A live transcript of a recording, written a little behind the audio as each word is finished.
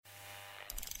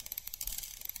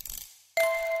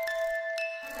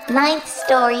Ninth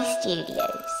Story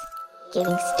Studios,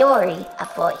 giving story a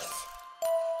voice.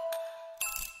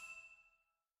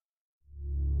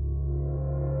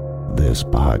 This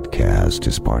podcast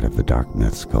is part of the Dark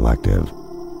Myths Collective.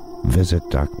 Visit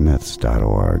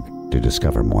darkmyths.org to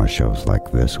discover more shows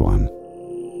like this one.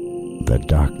 The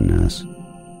darkness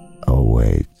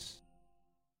awaits.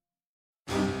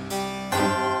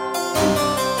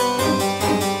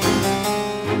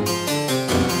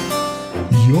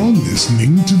 You're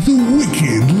listening to The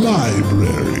Wicked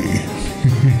Library.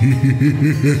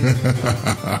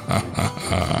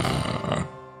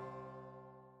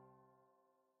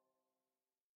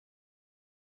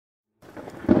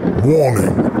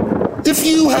 Warning. If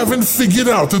you haven't figured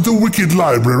out that The Wicked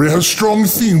Library has strong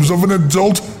themes of an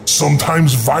adult,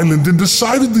 sometimes violent and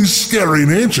decidedly scary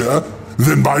nature,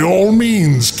 then by all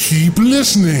means keep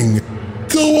listening.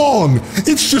 Go on,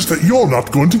 it's just that you're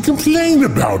not going to complain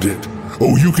about it.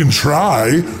 Oh, you can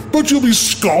try, but you'll be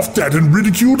scoffed at and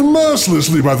ridiculed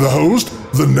mercilessly by the host,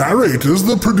 the narrators,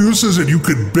 the producers, and you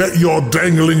could bet your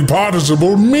dangling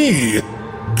participle me.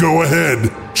 Go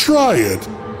ahead, try it.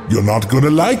 You're not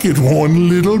gonna like it one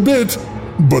little bit,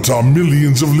 but our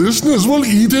millions of listeners will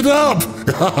eat it up.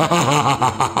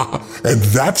 And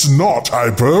that's not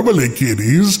hyperbole,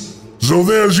 kiddies. So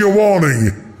there's your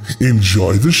warning.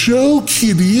 Enjoy the show,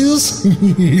 kiddies.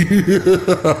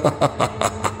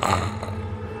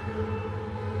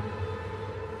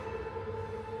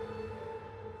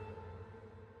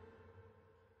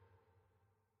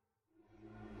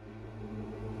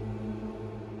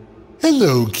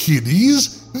 Hello,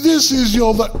 kiddies. This is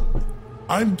your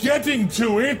I'm getting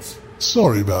to it.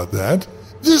 Sorry about that.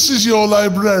 This is your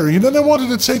librarian, and I wanted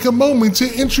to take a moment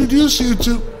to introduce you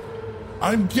to...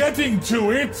 I'm getting to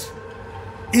it.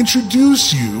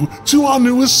 Introduce you to our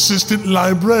new assistant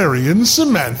librarian,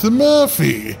 Samantha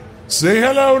Murphy. Say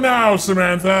hello now,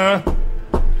 Samantha.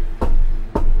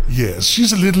 Yes,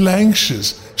 she's a little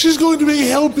anxious. She's going to be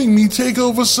helping me take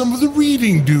over some of the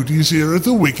reading duties here at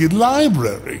the Wicked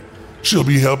Library. She'll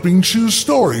be helping choose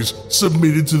stories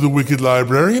submitted to the Wicked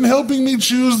Library and helping me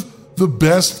choose the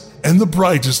best and the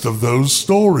brightest of those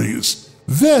stories.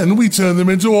 Then we turn them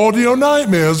into audio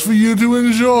nightmares for you to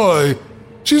enjoy.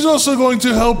 She's also going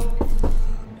to help...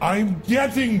 I'm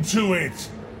getting to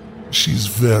it. She's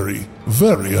very,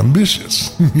 very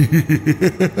ambitious.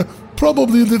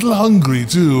 Probably a little hungry,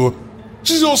 too.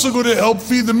 She's also going to help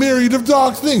feed the myriad of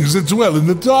dark things that dwell in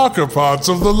the darker parts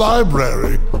of the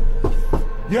library.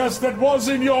 Yes, that was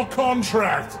in your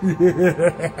contract.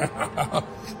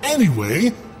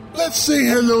 Anyway, let's say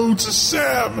hello to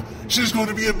Sam. She's going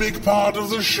to be a big part of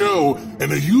the show,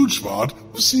 and a huge part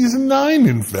of season 9,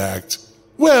 in fact.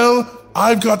 Well,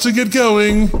 I've got to get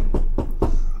going.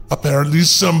 Apparently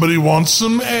somebody wants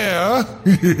some air.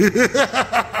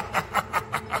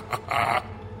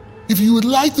 If you would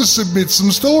like to submit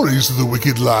some stories to the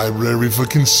Wicked Library for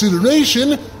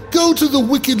consideration, go to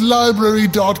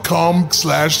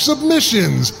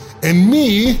thewickedlibrary.com/submissions, and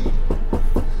me,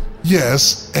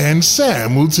 yes, and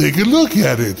Sam will take a look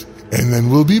at it, and then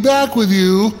we'll be back with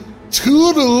you.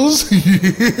 Toodles!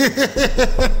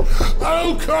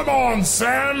 Oh, come on,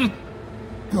 Sam!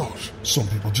 Gosh, some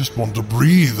people just want to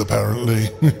breathe, apparently.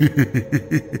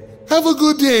 Have a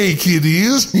good day,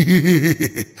 kiddies.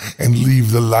 And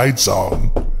leave the lights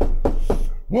on.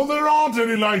 Well, there aren't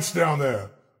any lights down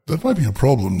there. That might be a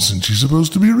problem since she's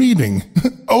supposed to be reading.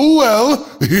 Oh, well.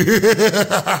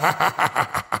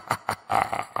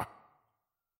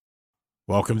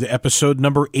 Welcome to episode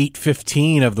number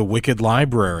 815 of The Wicked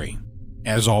Library.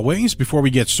 As always, before we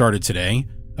get started today,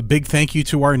 a big thank you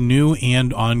to our new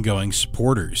and ongoing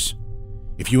supporters.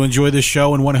 If you enjoy this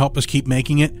show and want to help us keep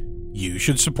making it, you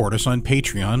should support us on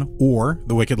Patreon or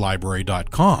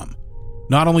thewickedlibrary.com.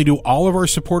 Not only do all of our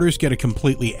supporters get a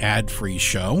completely ad-free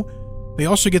show, they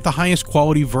also get the highest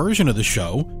quality version of the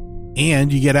show,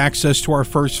 and you get access to our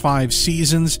first 5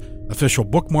 seasons, official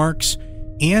bookmarks,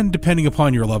 and depending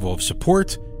upon your level of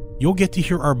support, you'll get to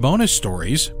hear our bonus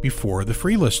stories before the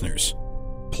free listeners.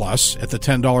 Plus, at the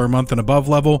 $10 a month and above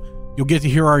level, you'll get to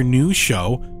hear our new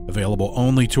show, available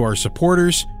only to our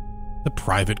supporters, The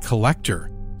Private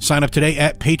Collector. Sign up today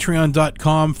at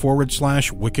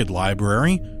patreon.com/Wicked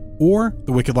Library or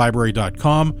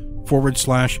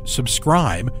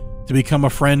thewickedlibrary.com/subscribe to become a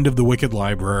friend of the Wicked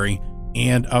Library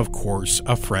and, of course,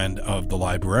 a friend of the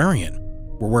librarian.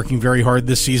 We're working very hard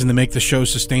this season to make the show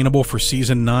sustainable for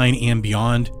season 9 and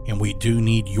beyond, and we do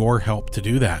need your help to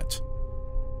do that.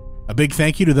 A big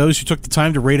thank you to those who took the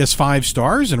time to rate us 5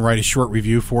 stars and write a short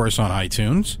review for us on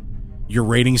iTunes. Your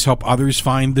ratings help others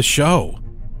find the show.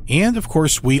 And, of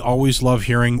course, we always love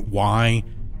hearing why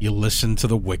you listen to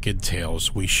the wicked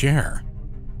tales we share.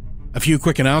 A few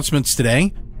quick announcements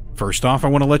today. First off, I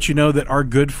want to let you know that our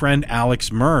good friend Alex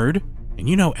Murd, and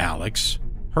you know Alex,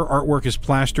 her artwork is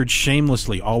plastered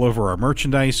shamelessly all over our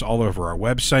merchandise, all over our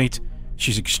website.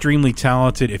 She's extremely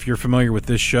talented. If you're familiar with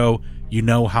this show, you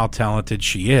know how talented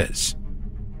she is.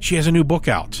 She has a new book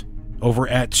out over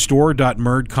at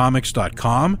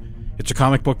store.murdcomics.com. It's a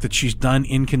comic book that she's done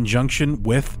in conjunction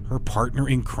with her partner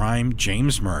in crime,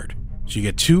 James Murd. So you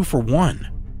get 2 for 1.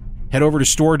 Head over to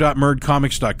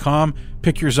store.murdcomics.com,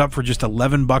 pick yours up for just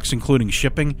 $11 including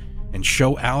shipping, and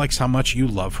show Alex how much you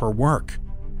love her work.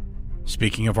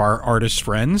 Speaking of our artist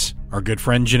friends, our good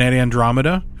friend Jeanette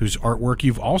Andromeda, whose artwork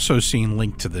you've also seen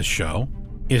linked to this show,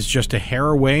 is just a hair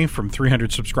away from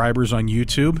 300 subscribers on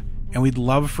YouTube, and we'd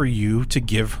love for you to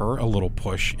give her a little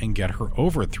push and get her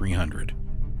over 300.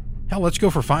 Hell, let's go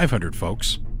for 500,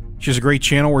 folks. She has a great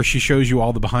channel where she shows you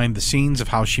all the behind the scenes of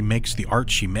how she makes the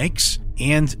art she makes.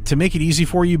 And to make it easy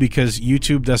for you, because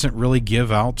YouTube doesn't really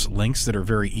give out links that are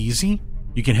very easy,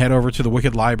 you can head over to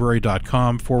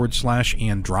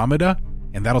thewickedlibrary.com/Andromeda,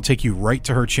 and that'll take you right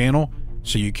to her channel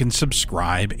so you can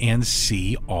subscribe and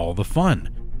see all the fun.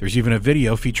 There's even a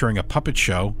video featuring a puppet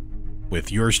show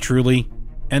with yours truly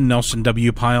and Nelson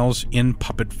W. Piles in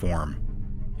puppet form.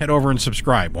 Head over and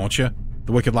subscribe, won't you?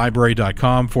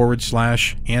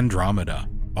 thewickedlibrary.com/Andromeda.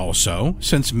 Also,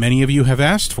 since many of you have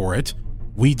asked for it,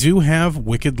 we do have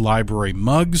Wicked Library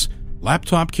mugs,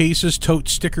 laptop cases,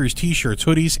 totes, stickers, t-shirts,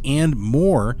 hoodies, and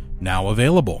more now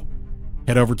available.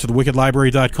 Head over to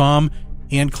thewickedlibrary.com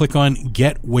and click on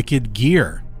Get Wicked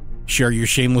Gear. Share your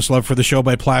shameless love for the show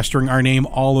by plastering our name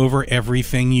all over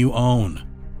everything you own.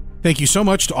 Thank you so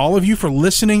much to all of you for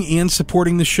listening and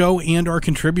supporting the show and our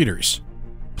contributors.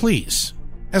 Please,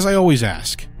 as I always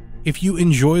ask, if you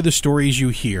enjoy the stories you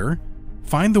hear,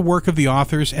 find the work of the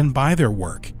authors and buy their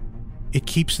work. It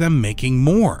keeps them making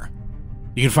more.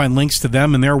 You can find links to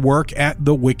them and their work at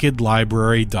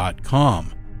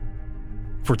thewickedlibrary.com.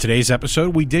 For today's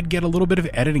episode, we did get a little bit of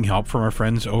editing help from our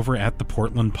friends over at the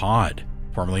Portland Pod,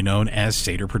 formerly known as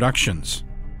Seder Productions.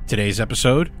 Today's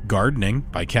episode, Gardening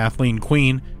by Kathleen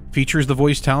Queen, features the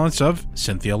voice talents of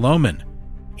Cynthia Lohman,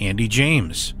 Andy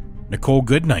James, Nicole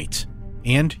Goodnight,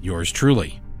 and yours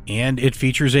truly. And it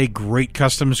features a great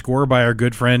custom score by our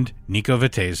good friend Nico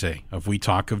Vettese of We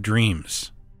Talk of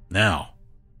Dreams. Now,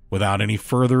 without any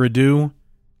further ado,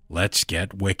 let's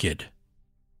get wicked.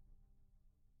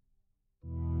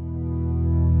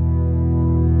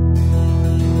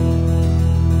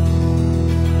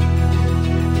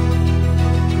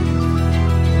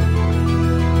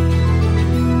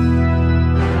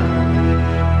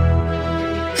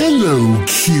 Hello,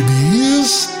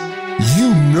 kiddies.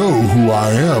 You know who I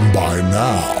am by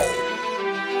now.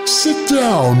 Sit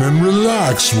down and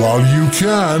relax while you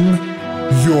can.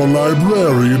 Your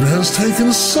librarian has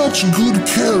taken such good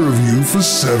care of you for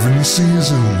 7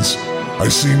 seasons. I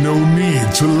see no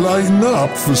need to lighten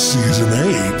up for season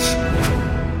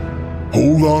 8.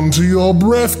 Hold on to your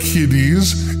breath,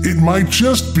 kiddies. It might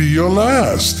just be your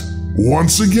last.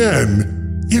 Once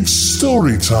again, it's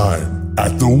story time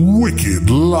at the Wicked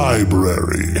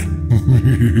Library.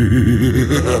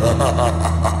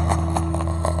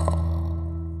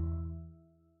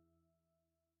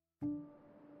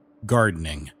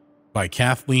 Gardening by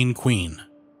Kathleen Queen.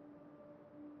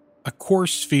 A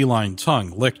coarse feline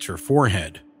tongue licked her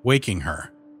forehead, waking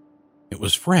her. It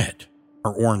was Fred,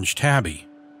 her orange tabby.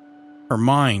 Her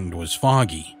mind was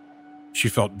foggy. She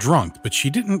felt drunk, but she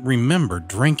didn't remember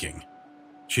drinking.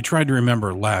 She tried to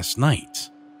remember last night,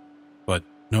 but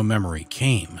no memory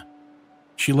came.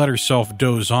 She let herself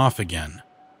doze off again.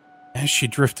 As she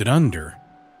drifted under,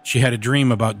 she had a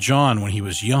dream about John when he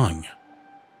was young.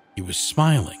 He was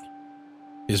smiling.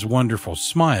 His wonderful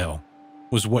smile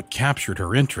was what captured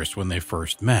her interest when they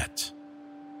first met.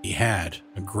 He had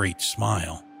a great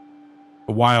smile.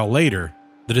 A while later,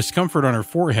 the discomfort on her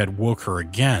forehead woke her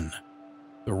again.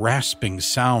 The rasping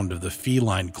sound of the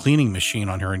feline cleaning machine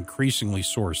on her increasingly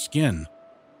sore skin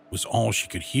was all she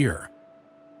could hear.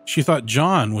 She thought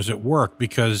John was at work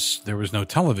because there was no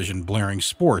television blaring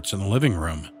sports in the living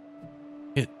room.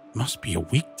 It must be a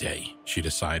weekday, she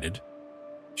decided.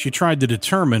 She tried to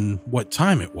determine what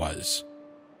time it was.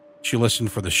 She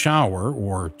listened for the shower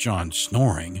or John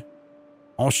snoring.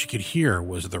 All she could hear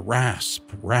was the rasp,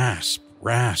 rasp,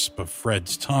 rasp of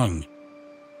Fred's tongue.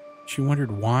 She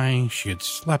wondered why she had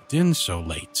slept in so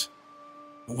late.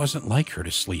 It wasn't like her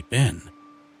to sleep in.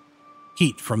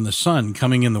 Heat from the sun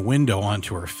coming in the window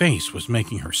onto her face was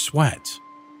making her sweat.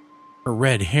 Her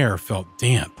red hair felt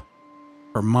damp.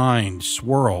 Her mind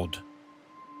swirled.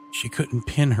 She couldn't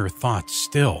pin her thoughts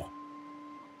still.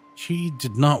 She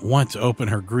did not want to open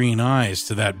her green eyes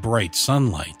to that bright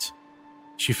sunlight.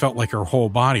 She felt like her whole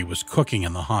body was cooking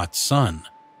in the hot sun.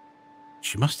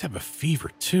 She must have a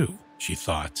fever too, she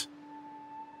thought.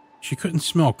 She couldn't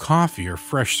smell coffee or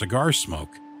fresh cigar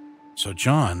smoke, so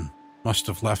John must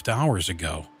have left hours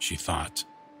ago, she thought.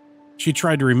 She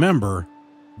tried to remember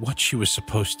what she was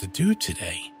supposed to do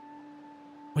today,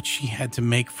 what she had to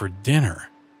make for dinner.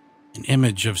 An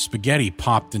image of spaghetti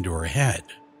popped into her head.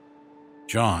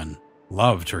 John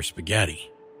loved her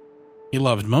spaghetti. He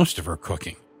loved most of her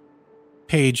cooking.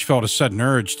 Paige felt a sudden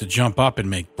urge to jump up and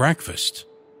make breakfast.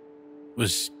 It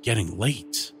was getting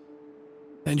late.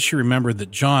 Then she remembered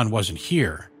that John wasn't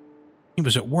here. He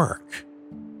was at work.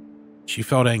 She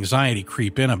felt anxiety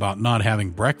creep in about not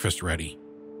having breakfast ready.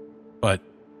 But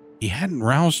he hadn't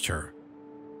roused her.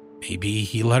 Maybe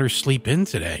he let her sleep in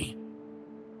today.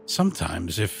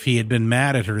 Sometimes, if he had been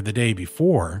mad at her the day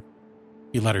before,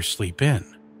 he let her sleep in.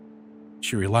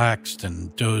 She relaxed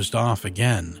and dozed off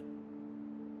again.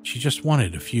 She just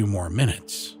wanted a few more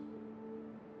minutes.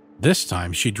 This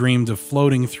time she dreamed of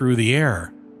floating through the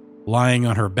air, lying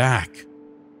on her back,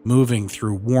 moving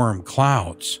through warm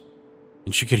clouds,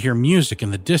 and she could hear music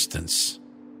in the distance,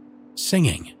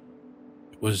 singing.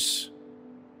 It was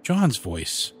John's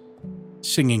voice,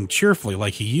 singing cheerfully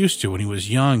like he used to when he was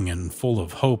young and full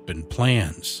of hope and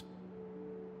plans.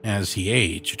 As he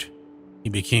aged, he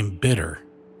became bitter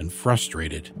and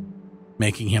frustrated,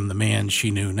 making him the man she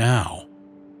knew now,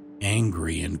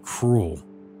 angry and cruel.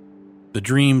 The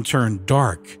dream turned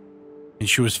dark, and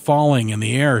she was falling, and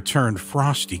the air turned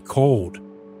frosty cold.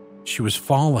 She was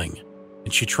falling,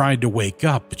 and she tried to wake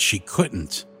up, but she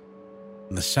couldn't.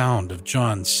 And the sound of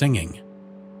John singing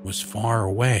was far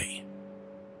away.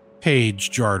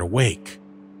 Paige jarred awake.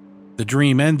 The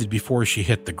dream ended before she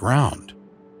hit the ground.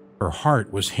 Her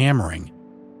heart was hammering,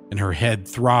 and her head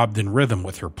throbbed in rhythm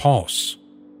with her pulse.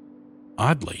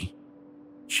 Oddly,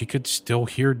 she could still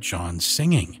hear John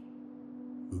singing,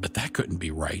 but that couldn't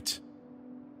be right.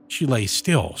 She lay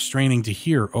still, straining to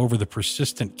hear over the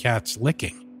persistent cat's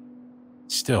licking,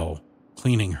 still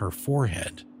cleaning her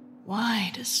forehead.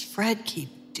 Why does Fred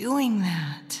keep doing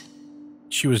that?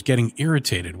 She was getting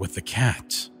irritated with the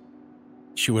cat.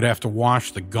 She would have to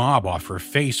wash the gob off her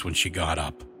face when she got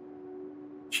up.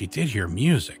 She did hear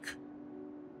music,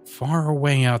 far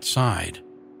away outside.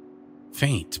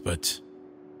 Faint, but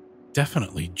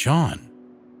definitely John,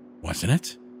 wasn't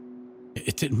it?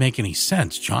 It didn't make any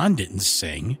sense. John didn't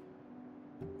sing.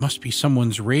 Must be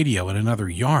someone's radio in another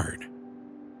yard.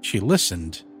 She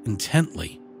listened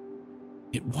intently.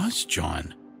 It was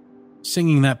John,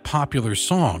 singing that popular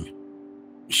song.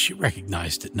 She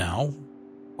recognized it now.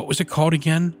 What was it called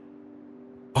again?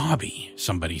 Bobby,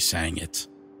 somebody sang it.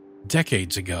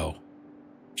 Decades ago.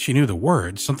 She knew the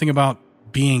words, something about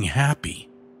being happy.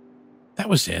 That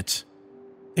was it.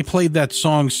 They played that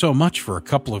song so much for a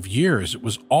couple of years, it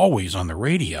was always on the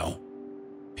radio.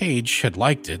 Paige had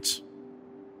liked it.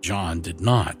 John did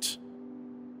not.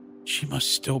 She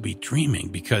must still be dreaming,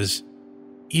 because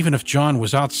even if John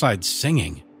was outside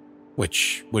singing,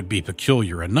 which would be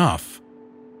peculiar enough,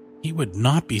 he would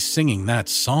not be singing that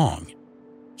song.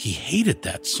 He hated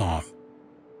that song.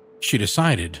 She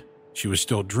decided she was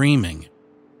still dreaming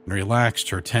and relaxed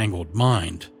her tangled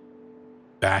mind.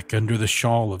 Back under the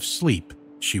shawl of sleep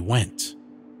she went.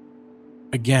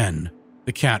 Again,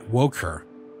 the cat woke her,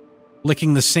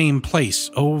 licking the same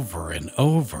place over and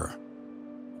over.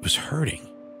 It was hurting.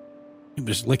 He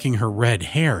was licking her red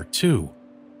hair, too,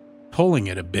 pulling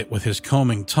it a bit with his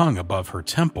combing tongue above her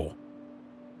temple.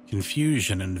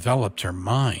 Confusion enveloped her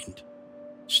mind.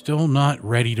 Still not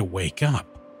ready to wake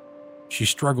up. She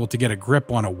struggled to get a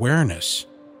grip on awareness,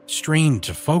 strained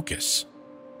to focus.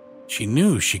 She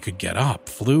knew she could get up,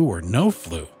 flu or no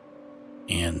flu,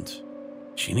 and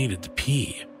she needed to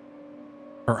pee.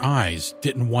 Her eyes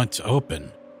didn't want to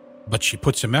open, but she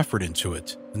put some effort into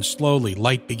it, and slowly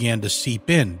light began to seep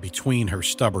in between her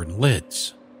stubborn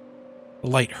lids. The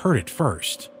light hurt at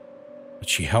first, but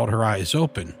she held her eyes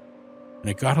open, and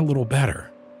it got a little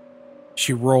better.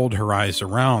 She rolled her eyes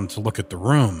around to look at the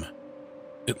room.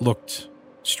 It looked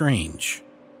strange,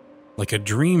 like a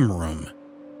dream room,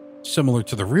 similar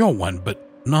to the real one, but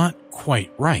not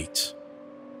quite right.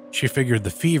 She figured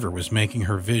the fever was making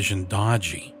her vision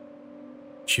dodgy.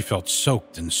 She felt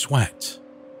soaked in sweat.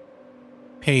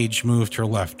 Paige moved her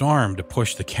left arm to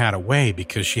push the cat away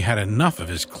because she had enough of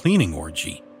his cleaning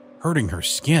orgy, hurting her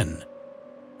skin.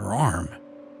 Her arm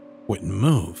wouldn't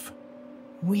move.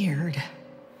 Weird.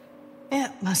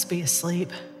 It must be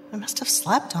asleep. I must have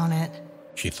slept on it,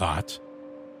 she thought.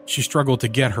 She struggled to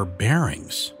get her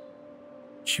bearings.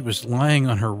 She was lying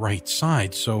on her right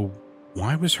side, so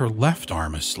why was her left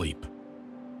arm asleep?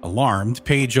 Alarmed,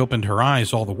 Paige opened her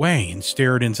eyes all the way and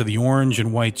stared into the orange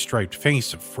and white striped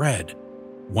face of Fred,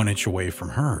 1 inch away from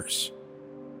hers.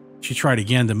 She tried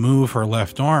again to move her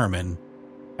left arm, and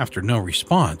after no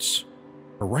response,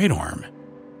 her right arm.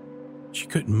 She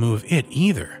couldn't move it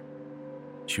either.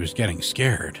 She was getting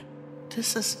scared.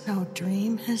 This is no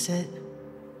dream, is it?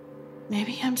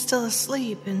 Maybe I'm still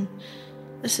asleep, and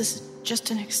this is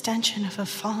just an extension of a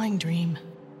falling dream.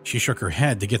 She shook her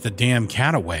head to get the damn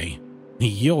cat away. He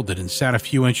yielded and sat a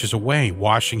few inches away,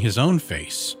 washing his own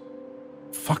face.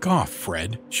 "Fuck off,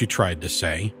 Fred," she tried to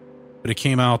say, but it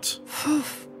came out,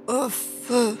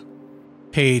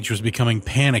 Paige was becoming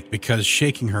panicked because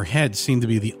shaking her head seemed to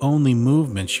be the only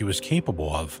movement she was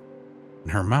capable of,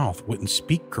 and her mouth wouldn't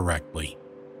speak correctly.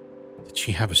 Did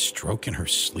she have a stroke in her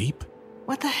sleep?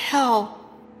 What the hell?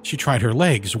 She tried her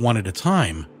legs one at a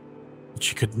time, but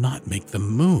she could not make them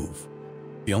move.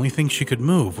 The only thing she could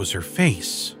move was her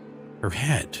face, her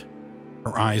head,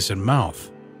 her eyes and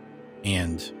mouth,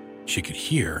 and she could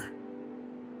hear.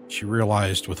 She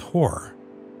realized with horror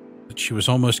that she was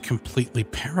almost completely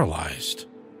paralyzed.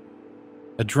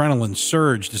 Adrenaline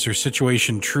surged as her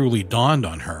situation truly dawned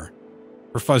on her.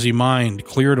 Her fuzzy mind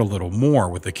cleared a little more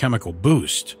with the chemical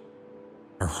boost.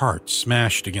 Her heart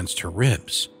smashed against her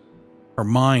ribs. Her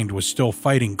mind was still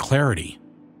fighting clarity,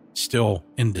 still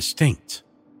indistinct.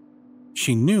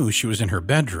 She knew she was in her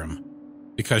bedroom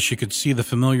because she could see the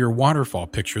familiar waterfall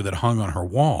picture that hung on her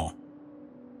wall.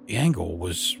 The angle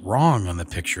was wrong on the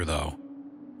picture, though,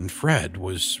 and Fred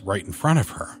was right in front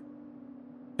of her.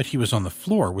 But he was on the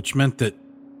floor, which meant that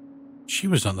she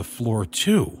was on the floor,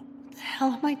 too. What the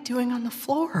hell am I doing on the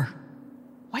floor?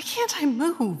 Why can't I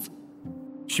move?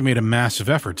 She made a massive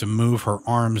effort to move her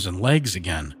arms and legs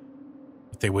again,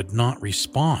 but they would not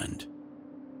respond.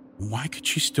 Why could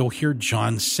she still hear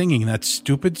John singing that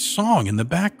stupid song in the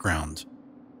background?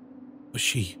 Was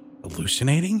she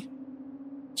hallucinating?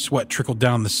 Sweat trickled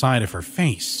down the side of her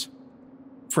face.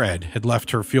 Fred had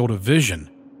left her field of vision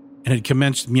and had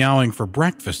commenced meowing for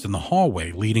breakfast in the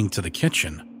hallway leading to the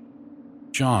kitchen.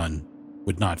 John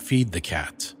would not feed the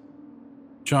cat.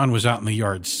 John was out in the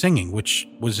yard singing, which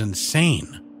was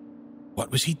insane.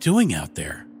 What was he doing out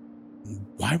there?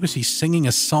 Why was he singing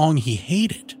a song he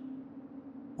hated?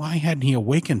 Why hadn't he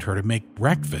awakened her to make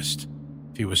breakfast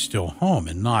if he was still home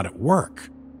and not at work?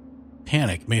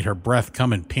 Panic made her breath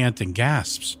come in panting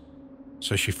gasps,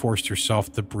 so she forced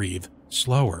herself to breathe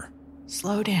slower.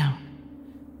 Slow down.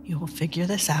 You will figure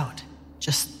this out.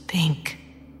 Just think.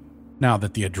 Now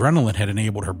that the adrenaline had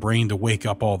enabled her brain to wake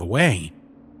up all the way,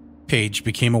 Paige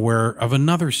became aware of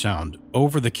another sound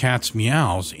over the cat's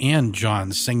meows and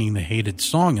John singing the hated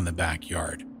song in the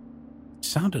backyard. It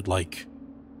sounded like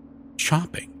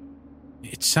chopping.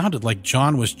 It sounded like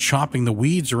John was chopping the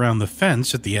weeds around the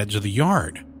fence at the edge of the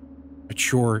yard. But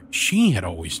sure, she had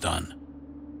always done.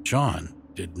 John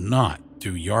did not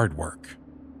do yard work.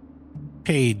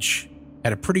 Paige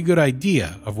had a pretty good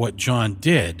idea of what John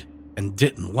did and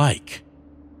didn't like.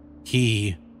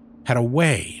 He had a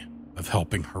way of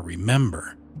helping her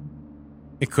remember.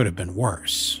 It could have been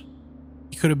worse.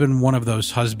 He could have been one of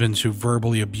those husbands who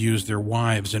verbally abused their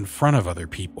wives in front of other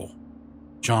people.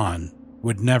 John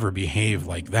would never behave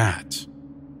like that.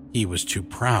 He was too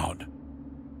proud.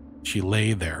 She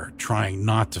lay there, trying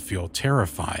not to feel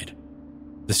terrified.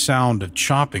 The sound of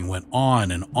chopping went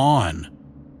on,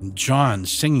 and John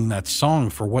singing that song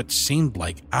for what seemed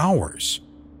like hours.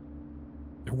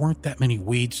 There weren't that many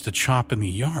weeds to chop in the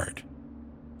yard.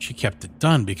 She kept it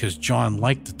done because John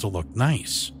liked it to look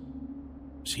nice.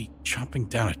 Was he chopping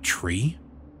down a tree?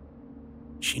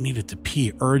 She needed to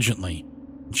pee urgently,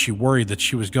 and she worried that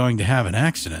she was going to have an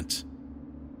accident.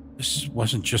 This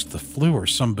wasn't just the flu or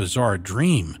some bizarre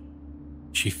dream.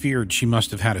 She feared she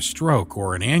must have had a stroke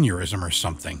or an aneurysm or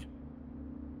something.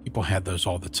 People had those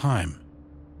all the time,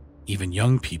 even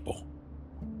young people.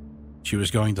 She was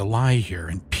going to lie here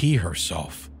and pee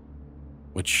herself,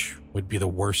 which would be the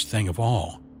worst thing of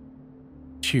all.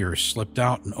 Tears slipped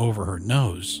out and over her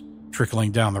nose,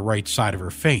 trickling down the right side of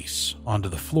her face onto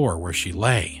the floor where she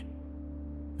lay.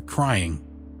 The crying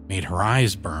made her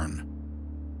eyes burn.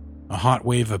 A hot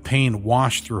wave of pain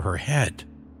washed through her head.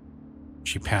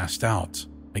 She passed out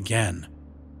again.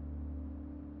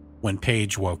 When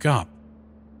Paige woke up,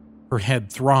 her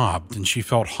head throbbed and she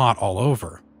felt hot all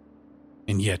over,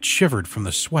 and yet shivered from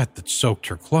the sweat that soaked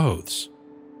her clothes.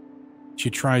 She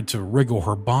tried to wriggle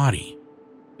her body,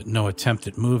 but no attempt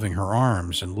at moving her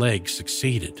arms and legs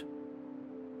succeeded.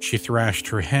 She thrashed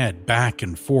her head back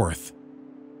and forth,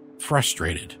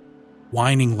 frustrated,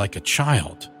 whining like a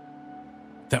child.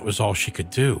 That was all she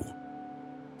could do.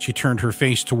 She turned her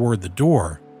face toward the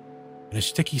door, and a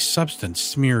sticky substance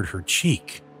smeared her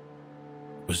cheek.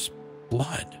 It was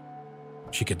blood.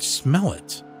 She could smell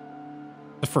it.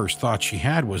 The first thought she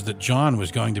had was that John was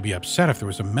going to be upset if there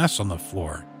was a mess on the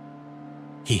floor.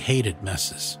 He hated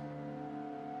messes.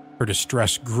 Her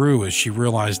distress grew as she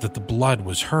realized that the blood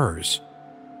was hers,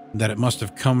 and that it must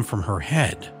have come from her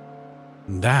head.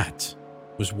 And that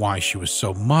was why she was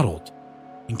so muddled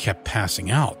and kept passing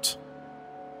out.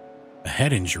 A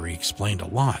head injury explained a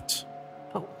lot.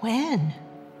 But when?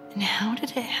 And how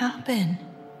did it happen?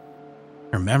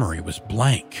 Her memory was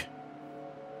blank.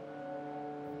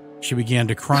 She began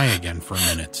to cry again for a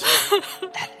minute.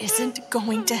 That isn't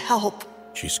going to help,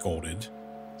 she scolded.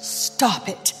 Stop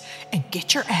it and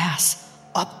get your ass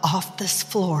up off this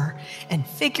floor and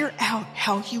figure out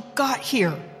how you got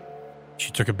here. She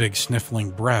took a big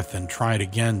sniffling breath and tried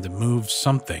again to move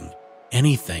something,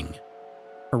 anything.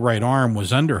 Her right arm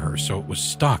was under her, so it was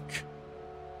stuck.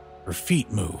 Her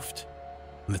feet moved,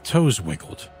 and the toes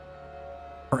wiggled.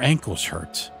 Her ankles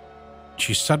hurt.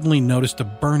 She suddenly noticed a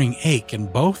burning ache in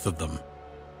both of them.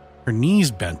 Her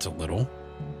knees bent a little.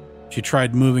 She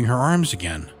tried moving her arms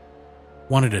again,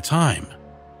 one at a time.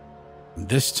 And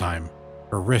this time,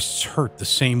 her wrists hurt the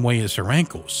same way as her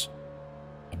ankles.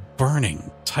 A burning,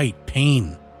 tight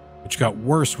pain, which got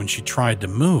worse when she tried to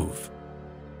move.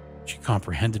 She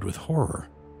comprehended with horror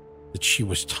that she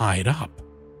was tied up.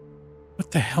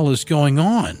 What the hell is going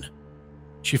on?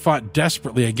 She fought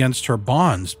desperately against her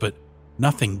bonds, but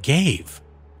nothing gave.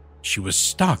 She was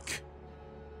stuck.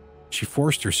 She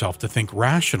forced herself to think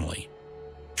rationally,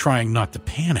 trying not to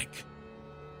panic.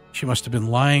 She must have been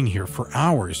lying here for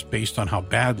hours based on how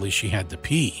badly she had to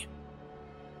pee.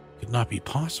 It could not be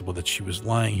possible that she was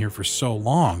lying here for so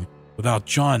long without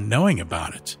John knowing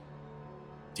about it.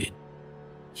 Did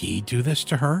he do this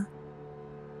to her?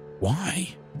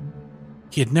 Why?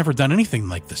 He had never done anything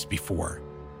like this before.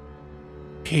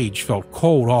 Paige felt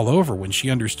cold all over when she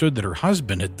understood that her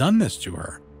husband had done this to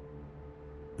her,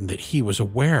 and that he was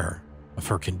aware of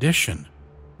her condition.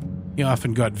 He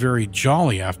often got very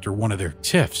jolly after one of their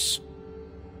tiffs.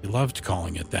 He loved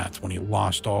calling it that when he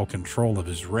lost all control of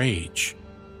his rage.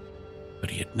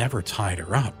 But he had never tied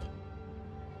her up.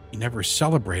 He never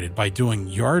celebrated by doing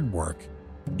yard work.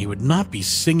 He would not be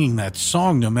singing that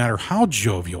song no matter how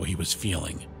jovial he was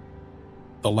feeling.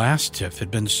 The last tiff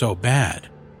had been so bad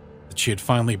that she had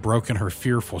finally broken her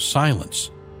fearful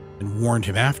silence and warned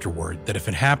him afterward that if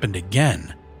it happened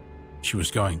again, she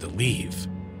was going to leave.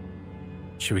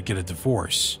 She would get a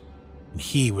divorce, and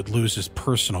he would lose his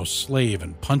personal slave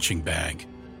and punching bag.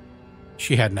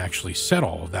 She hadn't actually said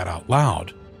all of that out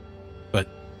loud, but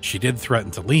she did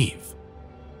threaten to leave.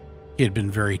 He had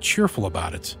been very cheerful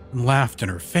about it and laughed in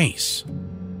her face.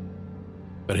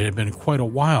 But it had been quite a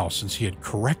while since he had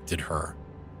corrected her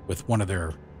with one of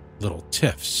their little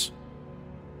tiffs.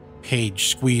 Paige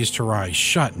squeezed her eyes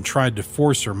shut and tried to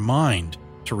force her mind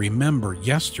to remember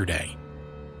yesterday,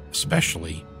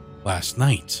 especially last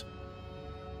night.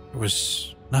 There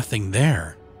was nothing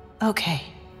there. Okay,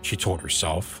 she told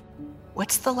herself.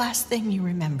 What's the last thing you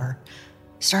remember?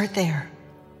 Start there.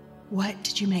 What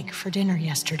did you make for dinner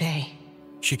yesterday?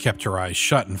 She kept her eyes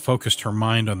shut and focused her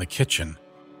mind on the kitchen.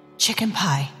 Chicken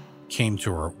pie. Came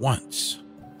to her at once.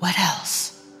 What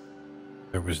else?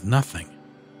 There was nothing.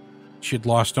 She had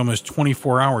lost almost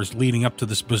 24 hours leading up to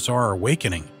this bizarre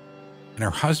awakening, and her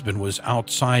husband was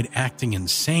outside acting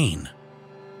insane.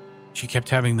 She kept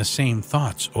having the same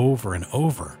thoughts over and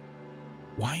over.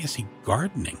 Why is he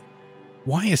gardening?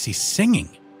 Why is he singing?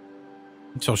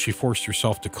 Until she forced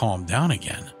herself to calm down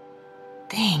again.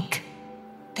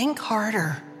 Think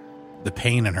harder. The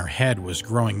pain in her head was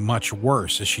growing much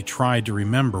worse as she tried to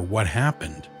remember what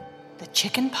happened. The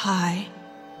chicken pie,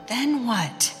 then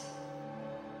what?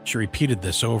 She repeated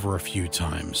this over a few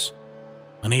times,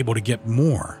 unable to get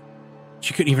more.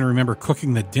 She couldn't even remember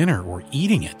cooking the dinner or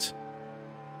eating it.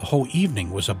 The whole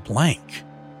evening was a blank.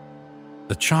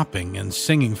 The chopping and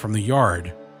singing from the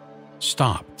yard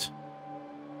stopped.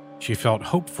 She felt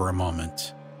hope for a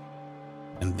moment,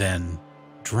 and then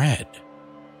dread.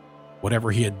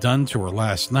 Whatever he had done to her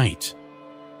last night,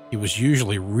 he was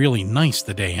usually really nice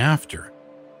the day after.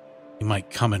 He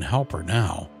might come and help her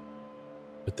now.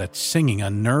 But that singing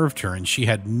unnerved her, and she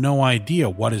had no idea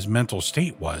what his mental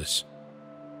state was.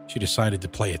 She decided to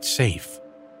play it safe.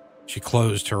 She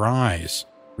closed her eyes,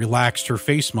 relaxed her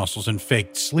face muscles, and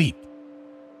faked sleep.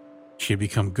 She had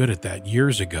become good at that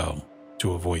years ago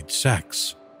to avoid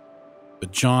sex.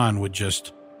 But John would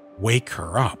just wake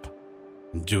her up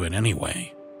and do it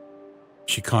anyway.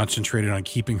 She concentrated on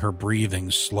keeping her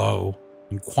breathing slow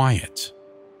and quiet.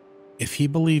 If he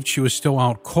believed she was still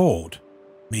out cold,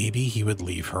 maybe he would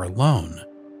leave her alone.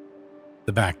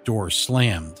 The back door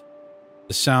slammed.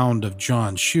 The sound of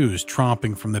John's shoes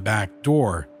tromping from the back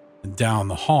door and down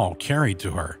the hall carried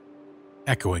to her,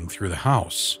 echoing through the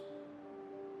house.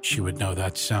 She would know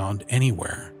that sound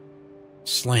anywhere.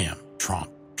 Slam,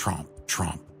 tromp, tromp,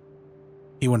 tromp.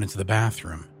 He went into the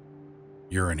bathroom,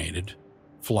 urinated,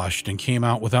 flushed, and came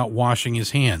out without washing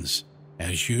his hands,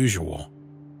 as usual.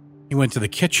 He went to the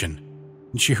kitchen,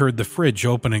 and she heard the fridge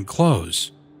open and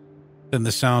close, then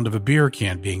the sound of a beer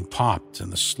can being popped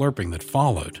and the slurping that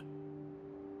followed.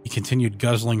 He continued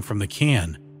guzzling from the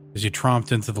can as he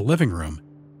tromped into the living room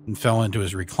and fell into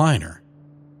his recliner,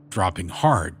 dropping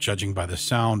hard, judging by the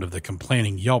sound of the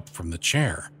complaining yelp from the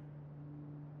chair.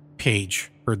 Paige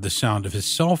heard the sound of his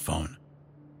cell phone.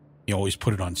 He always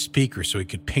put it on speaker so he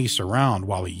could pace around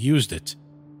while he used it.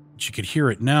 She could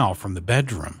hear it now from the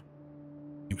bedroom.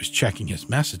 He was checking his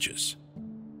messages.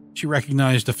 She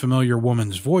recognized a familiar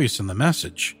woman's voice in the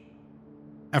message.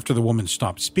 After the woman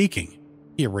stopped speaking,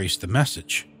 he erased the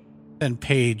message. Then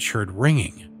Paige heard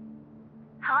ringing.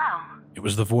 Hello? It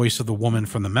was the voice of the woman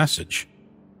from the message,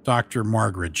 Dr.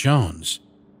 Margaret Jones,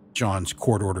 John's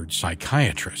court-ordered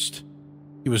psychiatrist.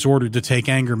 He was ordered to take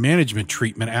anger management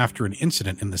treatment after an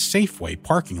incident in the Safeway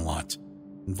parking lot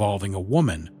involving a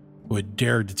woman who had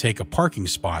dared to take a parking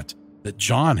spot that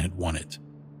John had wanted.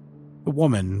 The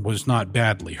woman was not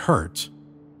badly hurt,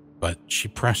 but she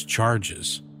pressed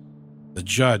charges. The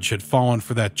judge had fallen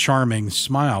for that charming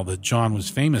smile that John was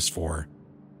famous for,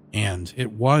 and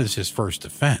it was his first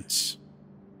offense.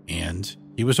 And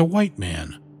he was a white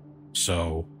man,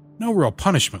 so no real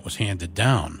punishment was handed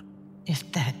down.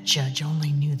 If that judge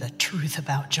only knew the truth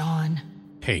about John.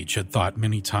 Paige had thought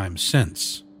many times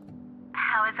since.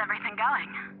 How is everything going?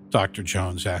 Dr.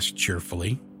 Jones asked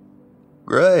cheerfully.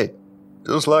 Great.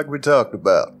 Just like we talked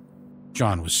about.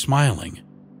 John was smiling.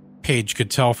 Paige could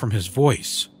tell from his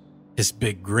voice, his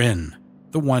big grin,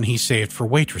 the one he saved for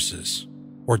waitresses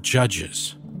or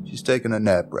judges. She's taking a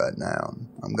nap right now.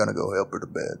 I'm gonna go help her to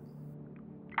bed.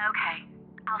 Okay.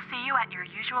 I'll see you at your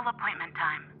usual appointment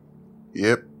time.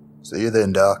 Yep. See you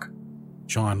then, Doc.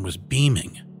 John was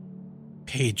beaming.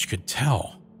 Paige could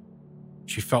tell.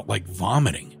 She felt like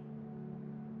vomiting.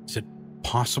 Is it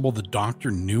possible the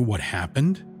doctor knew what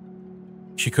happened?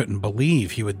 She couldn't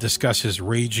believe he would discuss his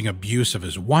raging abuse of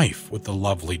his wife with the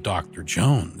lovely Dr.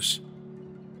 Jones.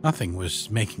 Nothing was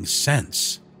making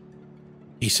sense.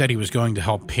 He said he was going to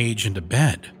help Paige into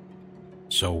bed.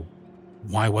 So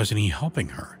why wasn't he helping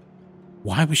her?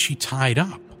 Why was she tied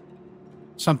up?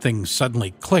 Something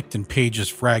suddenly clicked in Paige's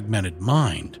fragmented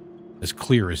mind, as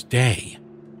clear as day.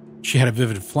 She had a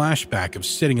vivid flashback of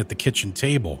sitting at the kitchen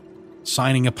table,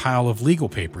 signing a pile of legal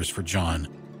papers for John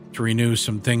to renew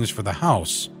some things for the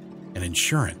house and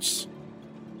insurance.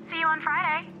 See you on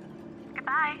Friday.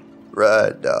 Goodbye.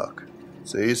 Right, Doc.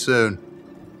 See you soon.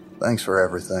 Thanks for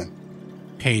everything.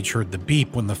 Paige heard the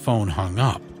beep when the phone hung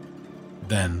up.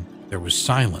 Then there was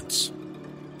silence.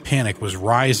 Panic was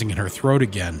rising in her throat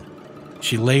again.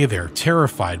 She lay there,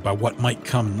 terrified by what might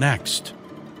come next.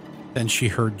 Then she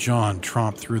heard John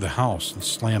tromp through the house and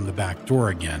slam the back door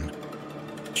again.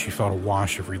 She felt a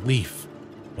wash of relief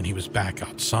when he was back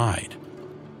outside.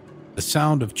 The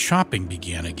sound of chopping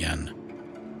began again.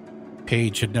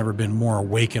 Paige had never been more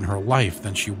awake in her life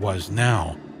than she was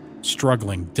now,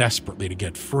 struggling desperately to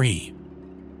get free,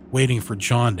 waiting for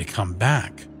John to come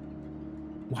back.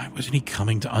 Why wasn't he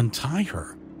coming to untie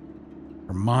her?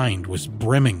 Her mind was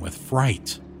brimming with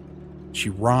fright. She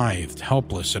writhed,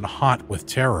 helpless and hot with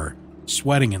terror,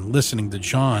 sweating and listening to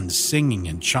John singing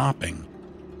and chopping.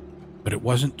 But it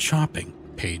wasn't chopping,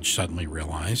 Paige suddenly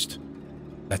realized.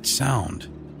 That sound,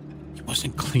 he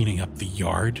wasn't cleaning up the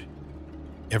yard.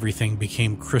 Everything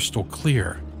became crystal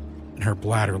clear, and her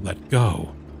bladder let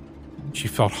go. She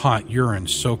felt hot urine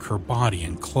soak her body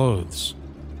and clothes.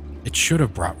 It should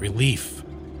have brought relief,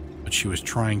 but she was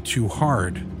trying too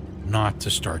hard not to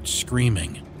start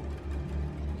screaming.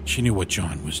 She knew what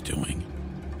John was doing.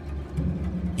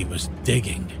 He was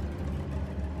digging.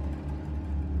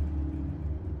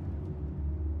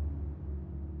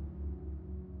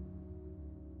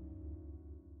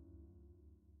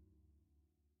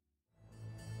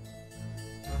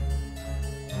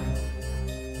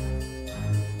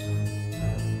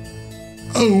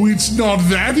 Oh, it's not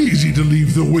that easy to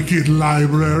leave the Wicked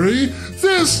Library.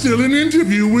 There's still an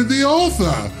interview with the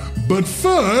author. But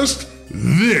first,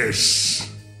 this.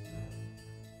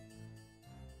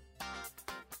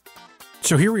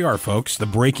 So here we are, folks, the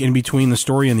break in between the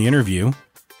story and the interview.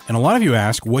 And a lot of you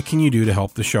ask, what can you do to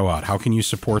help the show out? How can you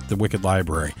support the Wicked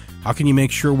Library? How can you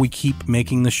make sure we keep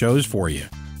making the shows for you?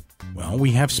 Well,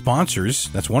 we have sponsors.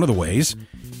 That's one of the ways.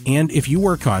 And if you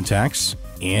wear contacts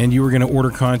and you were going to order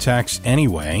contacts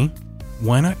anyway,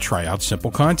 why not try out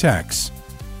Simple Contacts?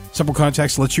 Simple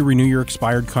Contacts lets you renew your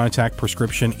expired contact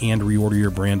prescription and reorder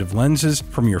your brand of lenses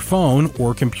from your phone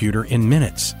or computer in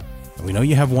minutes. And we know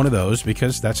you have one of those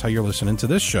because that's how you're listening to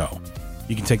this show.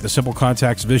 You can take the Simple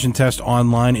Contacts vision test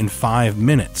online in 5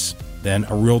 minutes. Then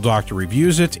a real doctor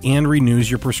reviews it and renews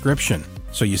your prescription.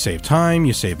 So you save time,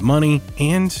 you save money,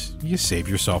 and you save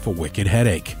yourself a wicked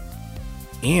headache.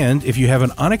 And if you have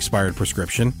an unexpired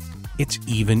prescription, it's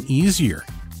even easier.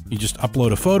 You just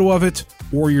upload a photo of it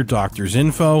or your doctor's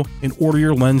info and order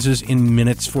your lenses in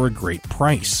minutes for a great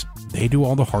price. They do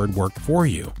all the hard work for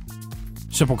you.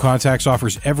 Simple Contacts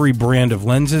offers every brand of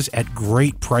lenses at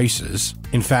great prices.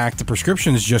 In fact, the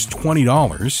prescription is just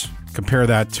 $20. Compare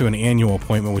that to an annual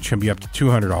appointment, which can be up to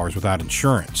 $200 without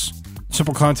insurance.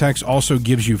 Simple Contacts also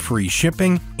gives you free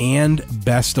shipping, and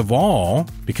best of all,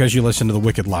 because you listen to the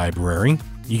Wicked Library,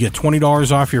 you get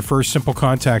 $20 off your first Simple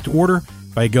Contact order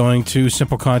by going to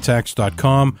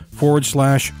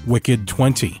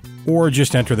simplecontacts.com/wicked20, or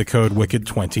just enter the code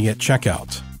WICKED20 at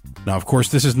checkout. Now, of course,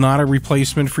 this is not a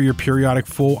replacement for your periodic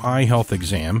full eye health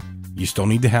exam. You still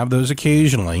need to have those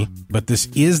occasionally, but this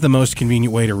is the most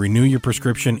convenient way to renew your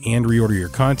prescription and reorder your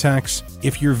contacts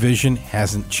if your vision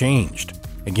hasn't changed.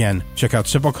 Again, check out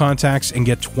Simple Contacts and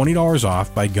get $20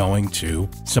 off by going to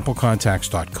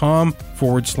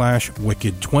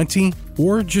simplecontacts.com/wicked20,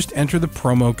 or just enter the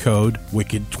promo code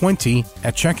WICKED20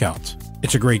 at checkout.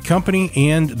 It's a great company,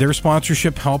 and their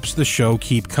sponsorship helps the show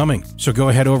keep coming. So go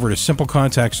ahead over to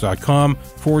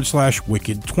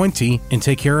simplecontacts.com/wicked20 and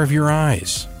take care of your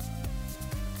eyes.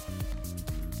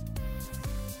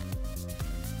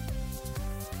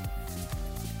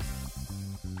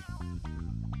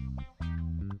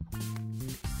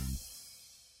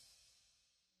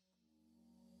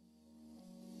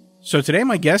 So today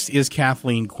my guest is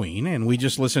Kathleen Queen, and we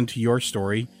just listened to your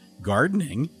story,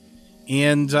 gardening.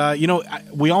 And,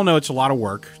 we all know it's a lot of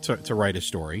work to write a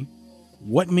story.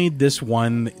 What made this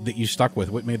one that you stuck with?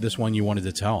 What made this one you wanted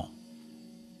to tell?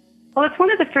 Well, it's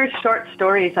one of the first short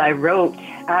stories I wrote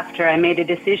after I made a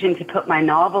decision to put my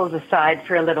novels aside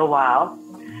for a little while.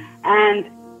 And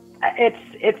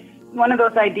it's one of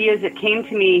those ideas that came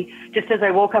to me just as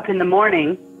I woke up in the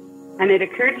morning. And it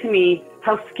occurred to me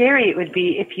how scary it would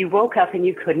be if you woke up and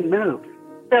you couldn't move.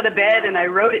 Out of bed, and I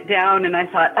wrote it down, and I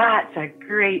thought, that's a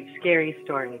great, scary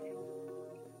story.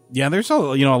 Yeah, there's a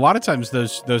lot of times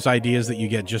those ideas that you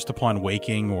get just upon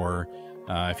waking, or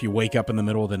if you wake up in the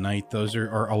middle of the night, those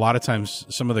are a lot of times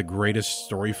some of the greatest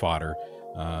story fodder.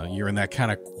 You're in that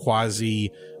kind of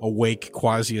quasi-awake,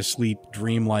 quasi-asleep,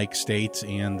 dreamlike state,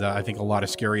 and I think a lot of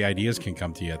scary ideas can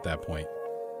come to you at that point.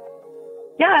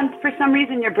 Yeah, and for some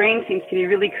reason your brain seems to be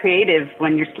really creative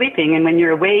when you're sleeping, and when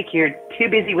you're awake, you're too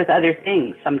busy with other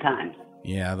things sometimes.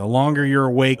 Yeah, the longer you're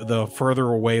awake, the further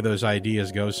away those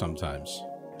ideas go sometimes.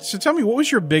 So tell me, what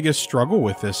was your biggest struggle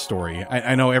with this story?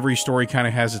 I know every story kind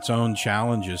of has its own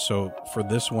challenges, so for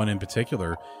this one in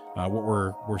particular, what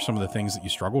were some of the things that you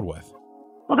struggled with?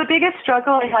 Well, the biggest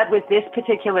struggle I had with this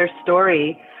particular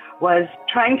story was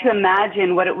trying to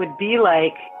imagine what it would be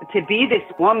like to be this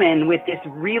woman with this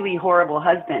really horrible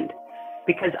husband,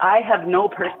 because I have no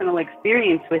personal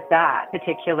experience with that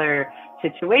particular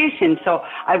situation. So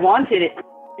I wanted it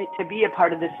to be a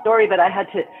part of the story, but I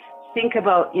had to think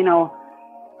about,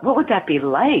 what would that be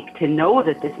like to know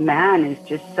that this man is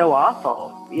just so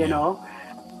awful, you know?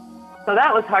 So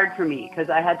that was hard for me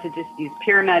because I had to just use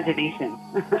pure imagination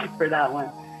for that one.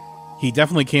 He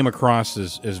definitely came across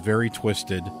as very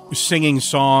twisted, singing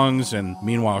songs, and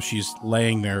meanwhile she's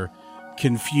laying there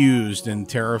confused and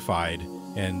terrified.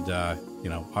 And,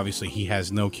 obviously he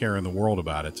has no care in the world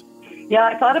about it. Yeah,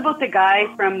 I thought about the guy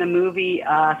from the movie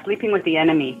Sleeping with the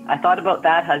Enemy. I thought about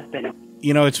that husband.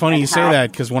 It's funny you say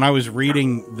that, because when I was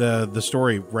reading the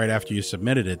story right after you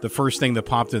submitted it, the first thing that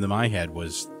popped into my head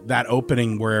was that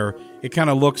opening where it kind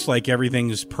of looks like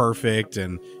everything's perfect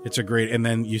and it's a great, and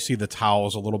then you see the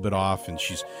towel's a little bit off and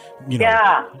she's,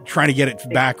 trying to get it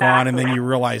back on, and then you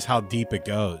realize how deep it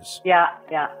goes. Yeah,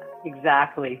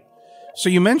 exactly. So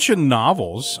you mentioned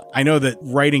novels. I know that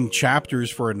writing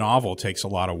chapters for a novel takes a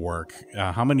lot of work.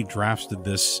 How many drafts did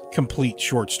this complete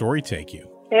short story take you?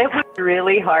 It was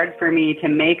really hard for me to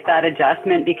make that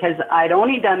adjustment because I'd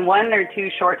only done 1 or 2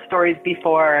 short stories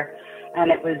before,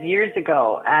 and it was years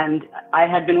ago. And I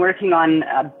had been working on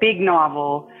a big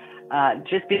novel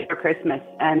just before Christmas.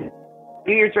 And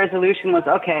New Year's resolution was,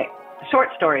 okay, short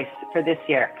stories for this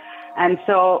year. And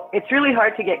so it's really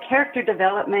hard to get character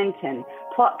development and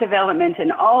plot development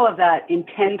and all of that in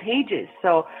 10 pages.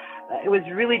 So it was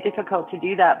really difficult to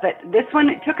do that. But this one,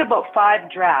 it took about 5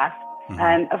 drafts.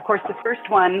 And of course, the first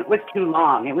one was too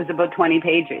long. It was about 20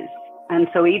 pages. And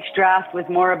so each draft was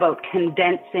more about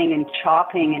condensing and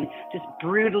chopping and just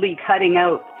brutally cutting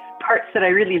out parts that I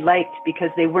really liked because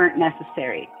they weren't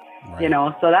necessary. Right.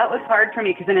 So that was hard for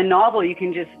me because in a novel you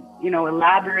can just,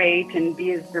 elaborate and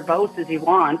be as verbose as you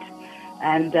want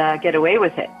and get away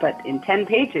with it. But in 10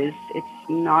 pages, it's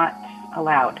not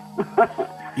allowed.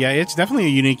 Yeah, it's definitely a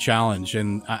unique challenge.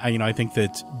 And, I think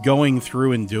that going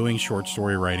through and doing short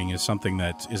story writing is something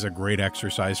that is a great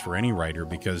exercise for any writer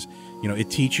because,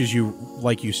 it teaches you,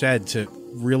 like you said, to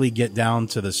really get down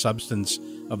to the substance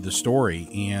of the story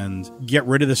and get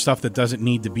rid of the stuff that doesn't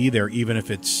need to be there, even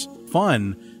if it's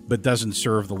fun, but doesn't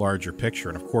serve the larger picture.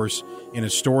 And of course, in a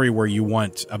story where you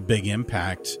want a big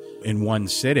impact in one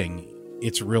sitting,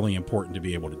 it's really important to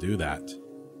be able to do that.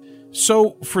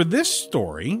 So for this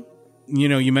story,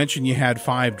 you mentioned you had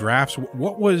 5 drafts.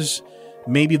 What was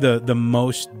maybe the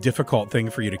most difficult thing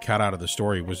for you to cut out of the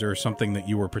story? Was there something that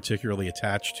you were particularly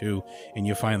attached to and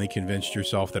you finally convinced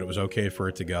yourself that it was okay for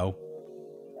it to go?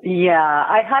 Yeah,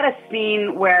 I had a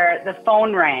scene where the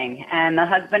phone rang and the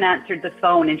husband answered the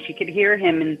phone and she could hear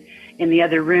him in the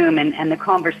other room and the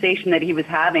conversation that he was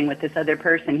having with this other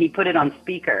person. He put it on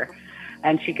speaker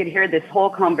and she could hear this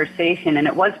whole conversation and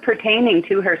it was pertaining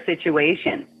to her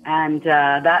situation. And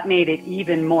that made it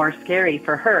even more scary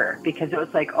for her because it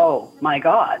was like, oh my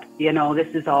God,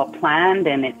 this is all planned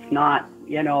and it's not,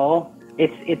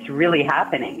 it's really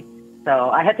happening.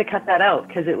 So I had to cut that out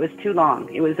because it was too long.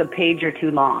 It was a page or too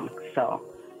long.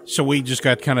 So we just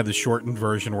got kind of the shortened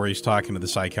version where he's talking to the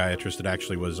psychiatrist. It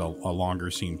actually was a longer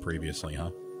scene previously,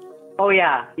 huh? Oh,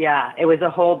 yeah. It was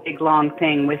a whole big long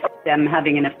thing with them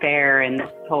having an affair and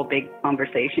this whole big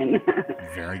conversation.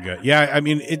 Very good. Yeah, I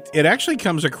mean, it actually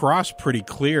comes across pretty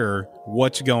clear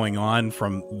what's going on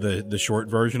from the short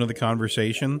version of the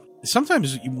conversation.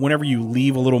 Sometimes whenever you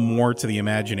leave a little more to the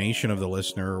imagination of the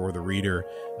listener or the reader,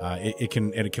 it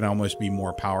can almost be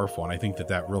more powerful. And I think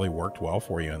that really worked well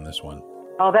for you in this one.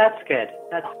 Oh, that's good.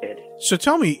 That's good. So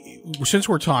tell me, since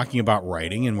we're talking about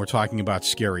writing and we're talking about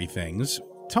scary things,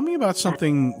 tell me about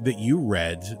something that you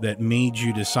read that made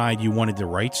you decide you wanted to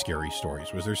write scary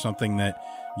stories. Was there something that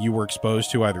you were exposed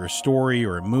to, either a story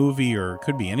or a movie, or it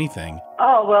could be anything?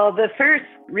 Oh, well, the first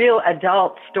real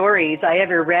adult stories I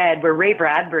ever read were Ray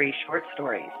Bradbury's short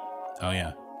stories. Oh,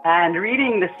 yeah. And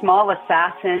reading The Small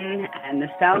Assassin and The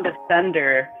Sound of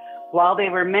Thunder, while they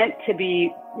were meant to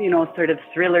be, sort of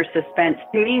thriller suspense,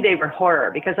 to me they were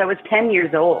horror because I was 10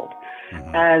 years old.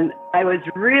 Mm-hmm. And I was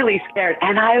really scared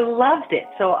and I loved it.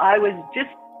 So I was just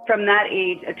from that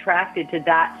age attracted to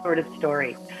that sort of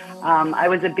story. I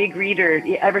was a big reader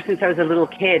ever since I was a little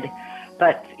kid.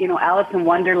 But, Alice in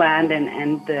Wonderland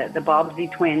and the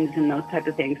Bobbsey twins and those type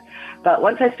of things. But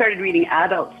once I started reading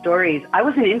adult stories, I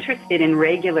wasn't interested in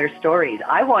regular stories.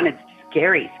 I wanted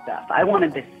scary stuff. I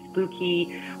wanted the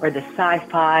spooky or the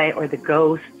sci-fi or the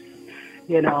ghosts,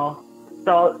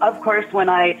 So, of course, when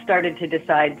I started to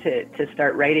decide to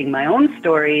start writing my own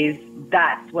stories,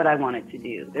 that's what I wanted to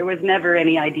do. There was never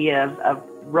any idea of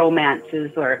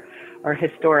romances or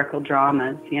historical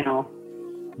dramas,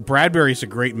 Bradbury's a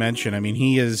great mention. I mean,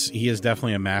 he is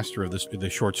definitely a master of the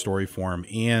short story form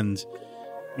and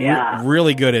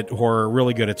really good at horror,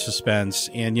 really good at suspense.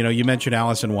 And, you mentioned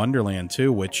Alice in Wonderland,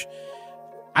 too, which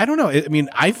I don't know. I mean,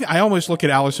 I almost look at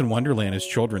Alice in Wonderland as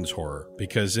children's horror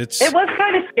because it was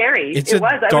kind of scary. I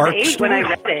was 8 when I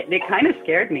read it. It kind of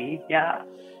scared me. Yeah.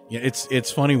 Yeah, it's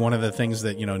funny. One of the things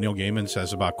that Neil Gaiman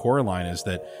says about Coraline is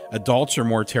that adults are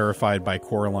more terrified by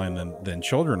Coraline than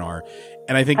children are,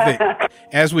 and I think that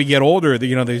as we get older,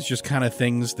 there's just kind of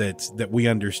things that we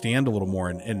understand a little more.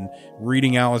 And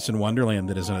reading Alice in Wonderland,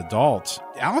 that as an adult,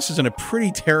 Alice is in a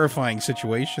pretty terrifying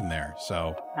situation there.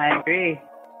 So I agree.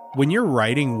 When you're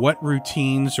writing, what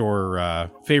routines or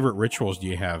favorite rituals do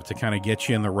you have to kind of get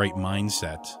you in the right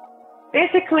mindset?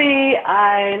 Basically,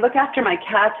 I look after my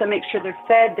cats. I make sure they're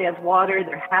fed, they have water,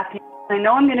 they're happy. I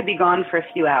know I'm going to be gone for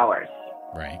a few hours.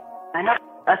 Right. I have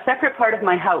a separate part of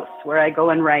my house where I go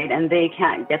and write, and they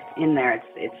can't get in there.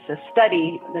 It's a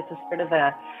study that's a sort of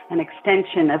an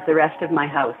extension of the rest of my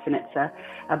house, and it's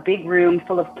a big room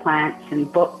full of plants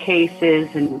and bookcases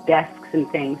and desks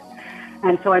and things.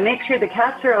 And so I make sure the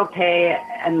cats are okay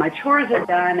and my chores are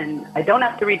done and I don't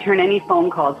have to return any phone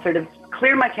calls, sort of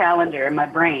clear my calendar and my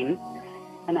brain.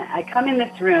 And I come in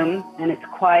this room and it's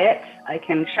quiet. I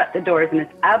can shut the doors and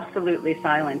it's absolutely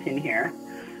silent in here.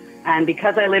 And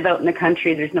because I live out in the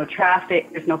country, there's no traffic,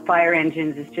 there's no fire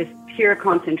engines, it's just pure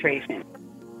concentration.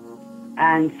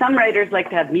 And some writers like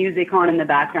to have music on in the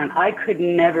background. I could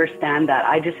never stand that.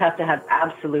 I just have to have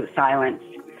absolute silence.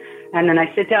 And then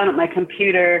I sit down at my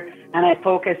computer and I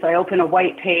focus, I open a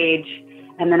white page,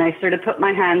 and then I sort of put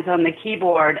my hands on the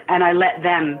keyboard and I let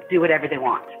them do whatever they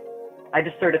want. I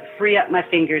just sort of free up my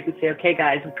fingers and say, okay,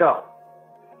 guys, go.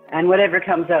 And whatever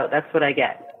comes out, that's what I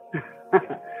get.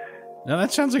 Now,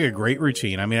 that sounds like a great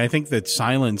routine. I mean, I think that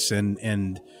silence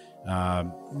and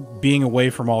being away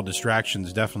from all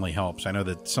distractions definitely helps. I know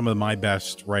that some of my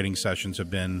best writing sessions have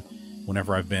been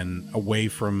whenever I've been away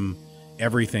from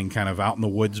everything, kind of out in the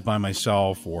woods by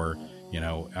myself, or,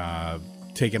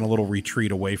 taking a little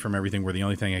retreat away from everything where the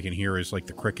only thing I can hear is like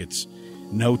the crickets.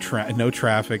 No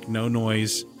traffic, no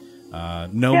noise,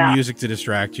 no music to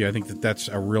distract you. I think that that's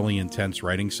a really intense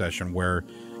writing session where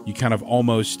you kind of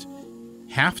almost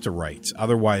have to write.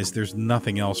 Otherwise, there's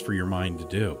nothing else for your mind to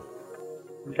do.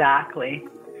 Exactly.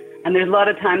 And there's a lot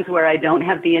of times where I don't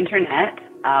have the internet.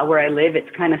 Where I live, it's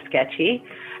kind of sketchy.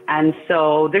 And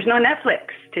so there's no Netflix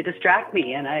to distract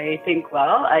me. And I think,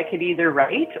 well, I could either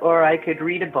write or I could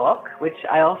read a book, which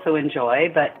I also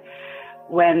enjoy. But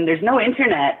when there's no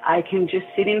internet, I can just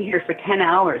sit in here for 10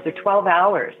 hours or 12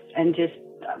 hours. And just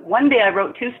one day I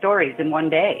wrote 2 stories in one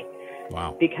day.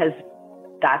 Wow. Because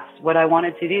that's what I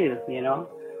wanted to do,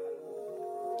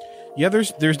 Yeah,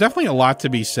 there's definitely a lot to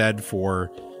be said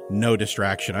for no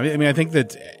distraction. I mean, I think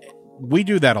that we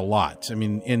do that a lot. I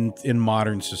mean, in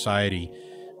modern society,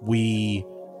 we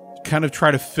kind of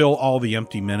try to fill all the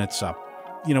empty minutes up.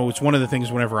 It's one of the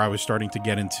things whenever I was starting to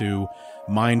get into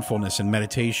mindfulness and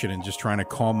meditation and just trying to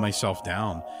calm myself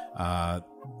down,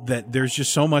 that there's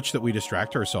just so much that we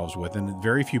distract ourselves with. And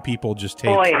very few people just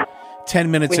take 10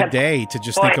 minutes a day to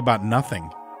just think about nothing.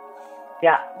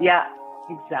 Yeah,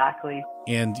 exactly.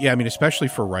 And yeah, I mean, especially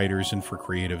for writers and for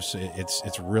creatives,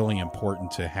 it's really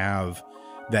important to have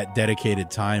that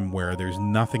dedicated time where there's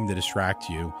nothing to distract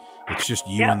you. It's just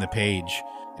you and the page.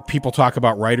 People talk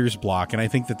about writer's block, and I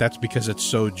think that that's because it's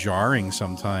so jarring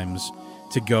sometimes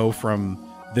to go from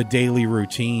the daily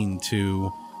routine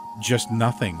to just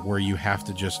nothing, where you have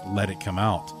to just let it come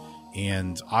out.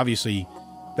 And obviously,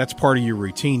 that's part of your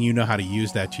routine. You know how to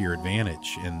use that to your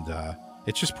advantage, and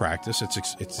it's just practice.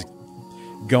 It's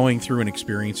going through and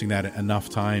experiencing that enough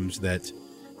times that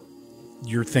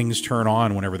your things turn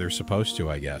on whenever they're supposed to,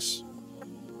 I guess.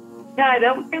 Yeah, I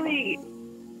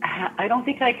don't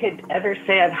think I could ever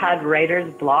say I've had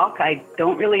writer's block. I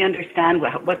don't really understand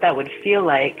what that would feel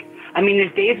like. I mean,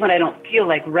 there's days when I don't feel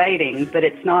like writing, but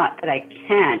it's not that I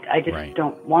can't. I just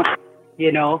don't want to,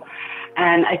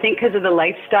 And I think because of the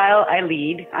lifestyle I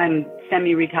lead, I'm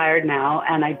semi-retired now,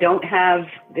 and I don't have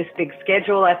this big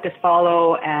schedule I have to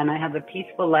follow, and I have a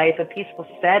peaceful life, a peaceful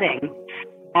setting.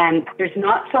 And there's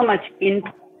not so much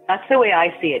input. That's the way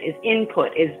I see it, is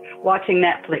input, is watching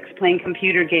Netflix, playing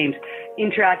computer games,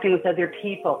 interacting with other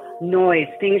people, noise,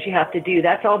 things you have to do.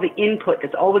 That's all the input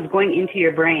that's always going into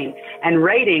your brain. And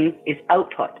writing is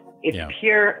output. It's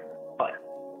pure output.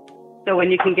 So when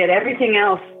you can get everything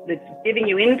else that's giving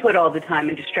you input all the time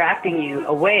and distracting you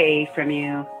away from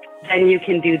you, then you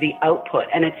can do the output.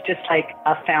 And it's just like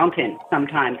a fountain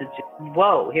sometimes. It's just,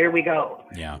 whoa, here we go.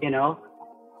 Yeah.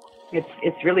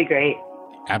 It's really great.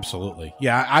 Absolutely.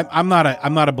 Yeah. I'm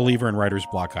not a believer in writer's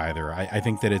block either. I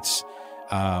think that it's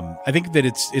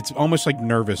almost like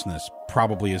nervousness is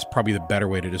probably the better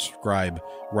way to describe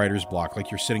writer's block. Like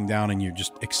you're sitting down and you're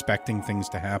just expecting things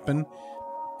to happen.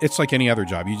 It's like any other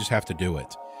job. You just have to do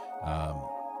it.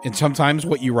 And sometimes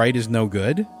what you write is no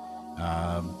good.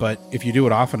 But if you do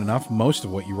it often enough, most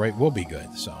of what you write will be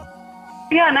good. So.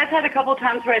 Yeah, and I've had a couple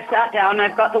times where I've sat down and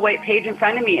I've got the white page in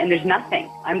front of me and there's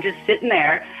nothing. I'm just sitting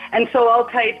there. And so I'll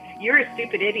type, "You're a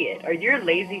stupid idiot," or "You're a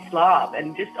lazy slob,"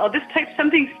 and I'll just type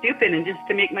something stupid and just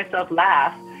to make myself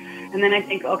laugh. And then I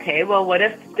think, okay, well, what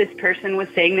if this person was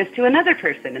saying this to another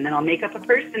person? And then I'll make up a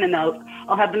person and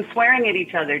I'll have them swearing at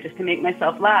each other just to make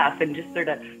myself laugh and just sort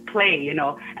of play,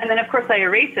 And then, of course, I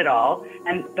erase it all.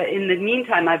 But in the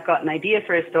meantime, I've got an idea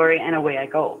for a story and away I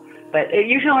go. But it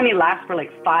usually only lasts for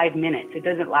like 5 minutes. It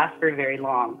doesn't last for very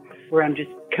long, where I'm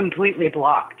just completely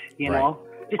blocked, know?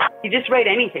 You just write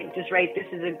anything. Just write, "This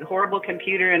is a horrible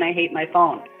computer and I hate my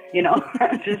phone,"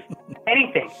 just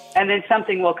anything. And then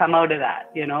something will come out of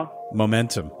that,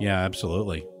 Momentum. Yeah,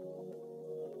 absolutely.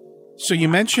 So you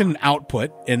mentioned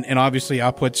output, and obviously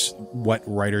output's what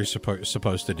writers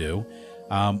supposed to do.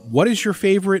 What is your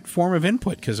favorite form of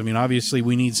input? Because, I mean, obviously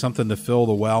we need something to fill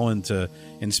the well and to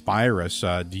inspire us.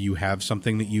 Do you have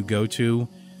something that you go to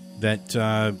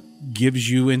that gives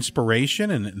you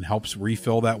inspiration and helps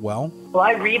refill that well? Well,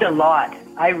 I read a lot.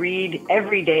 I read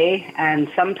every day, and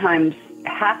sometimes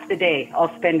half the day I'll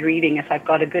spend reading if I've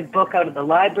got a good book out of the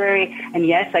library. And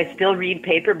yes, I still read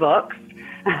paper books.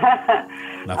 Nothing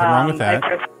wrong with that.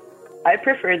 I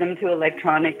prefer them to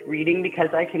electronic reading because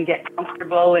I can get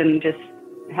comfortable and just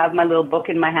have my little book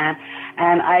in my hand.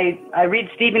 And I read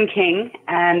Stephen King,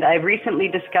 and I recently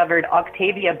discovered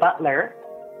Octavia Butler,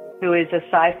 who is a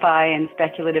sci-fi and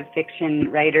speculative fiction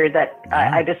writer that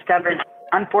I discovered,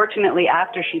 unfortunately,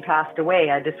 after she passed away.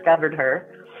 I discovered her.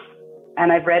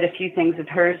 And I've read a few things of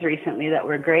hers recently that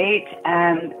were great.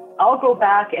 And I'll go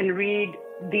back and read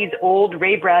these old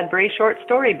Ray Bradbury short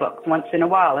story books once in a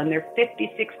while. And they're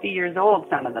 50, 60 years old,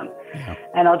 some of them. Yeah.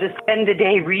 And I'll just spend the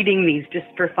day reading these just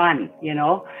for fun, you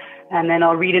know. And then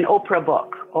I'll read an Oprah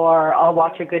book, or I'll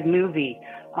watch a good movie.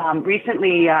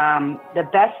 Recently, the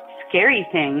best scary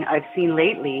thing I've seen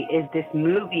lately is this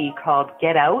movie called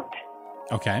Get Out.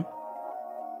 Okay.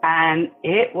 And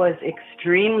it was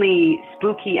extremely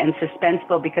spooky and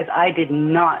suspenseful because I did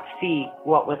not see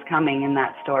what was coming in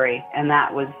that story. And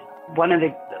that was one of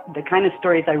the kind of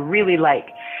stories I really like,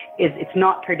 is it's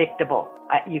not predictable.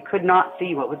 You could not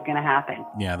see what was going to happen.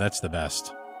 Yeah, that's the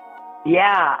best.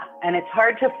 Yeah, and it's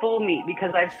hard to fool me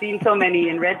because I've seen so many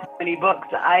and read so many books.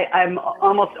 I'm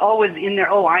almost always in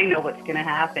there, oh, I know what's going to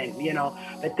happen, you know.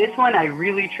 But this one, I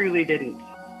really, truly didn't.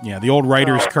 Yeah, the old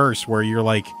writer's curse where you're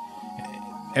like,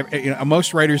 you know,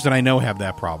 most writers that I know have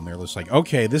that problem. They're just like,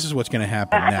 okay, this is what's going to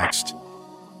happen next.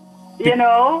 You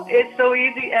know, it's so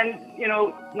easy. And, you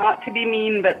know, not to be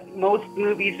mean, but most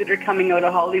movies that are coming out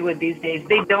of Hollywood these days,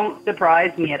 they don't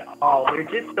surprise me at all. They're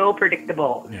just so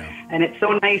predictable. Yeah. And it's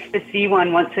so nice to see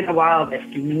one once in a while that's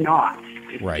not.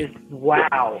 It's right. Just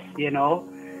wow, you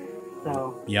know?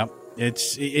 So. Yep.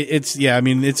 It's yeah, I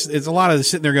mean, it's a lot of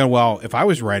sitting there going, well, if I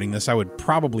was writing this, I would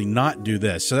probably not do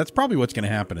this. So that's probably what's going to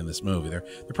happen in this movie. They're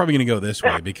probably going to go this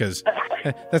way because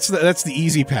that's the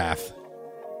easy path.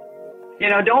 You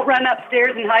know, don't run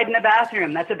upstairs and hide in the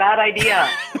bathroom. That's a bad idea.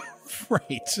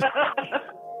 Right.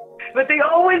 But they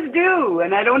always do,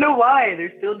 and I don't know why.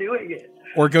 They're still doing it.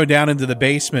 Or go down into the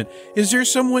basement. Is there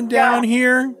someone down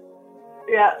here?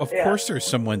 Yeah. Of course there's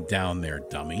someone down there,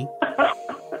 dummy.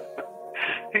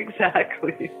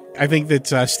 Exactly. I think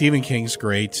that Stephen King's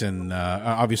great, and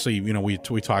obviously, you know, we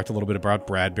talked a little bit about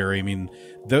Bradbury. I mean,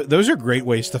 those are great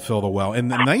ways to fill the well.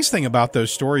 And the nice thing about those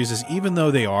stories is, even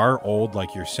though they are old,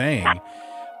 like you're saying,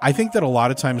 I think that a lot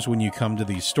of times when you come to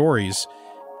these stories,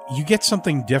 you get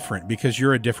something different because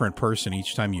you're a different person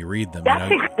each time you read them.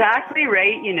 That's exactly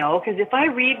right, you know, because if I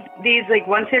read these like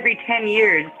once every 10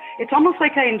 years, it's almost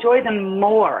like I enjoy them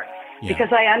more. Yeah. Because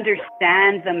I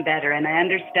understand them better, and I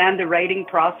understand the writing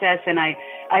process, and I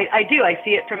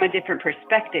see it from a different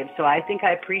perspective. So I think I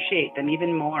appreciate them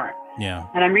even more. Yeah.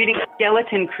 And I'm reading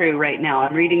Skeleton Crew right now.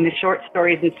 I'm reading the short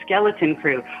stories in Skeleton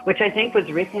Crew, which I think was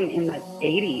written in the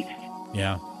 80s.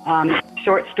 Yeah.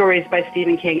 Short stories by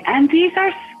Stephen King. And these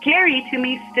are scary to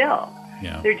me still.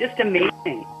 Yeah. They're just amazing.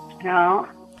 You know?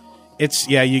 It's,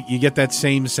 yeah, you get that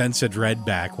same sense of dread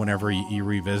back whenever you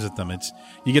revisit them.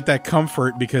 You get that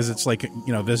comfort because it's like,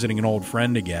 you know, visiting an old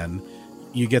friend again.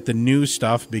 You get the new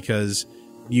stuff because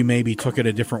you maybe took it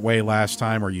a different way last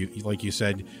time, or you, like you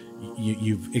said,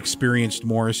 you've experienced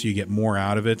more, so you get more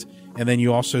out of it. And then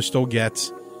you also still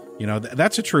get, you know,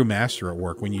 that's a true master at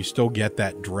work, when you still get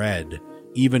that dread,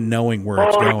 even knowing where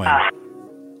it's going. Yeah.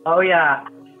 Oh, yeah.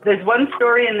 There's one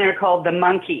story in there called The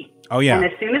Monkey. Oh, yeah. And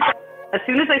as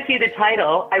soon as I see the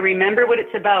title, I remember what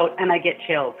it's about, and I get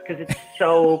chills because it's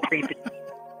so creepy.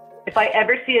 If I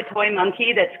ever see a toy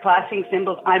monkey that's clashing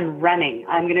cymbals, I'm running.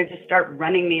 I'm going to just start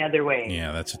running the other way.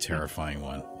 Yeah, that's a terrifying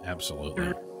one.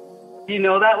 Absolutely. You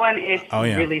know that one? It's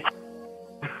really...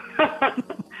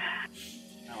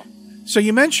 So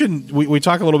you mentioned, we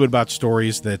talk a little bit about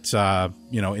stories that,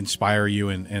 you know, inspire you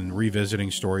and revisiting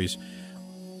stories.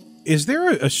 Is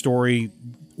there a story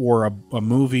or a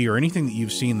movie or anything that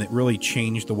you've seen that really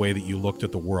changed the way that you looked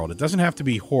at the world? It doesn't have to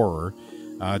be horror,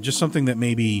 just something that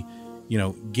maybe, you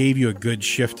know, gave you a good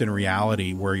shift in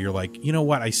reality where you're like, you know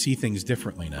what, I see things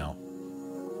differently now.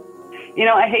 You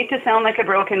know, I hate to sound like a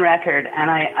broken record, and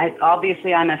I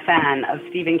obviously I'm a fan of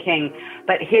Stephen King,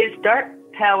 but his Dark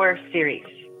Tower series.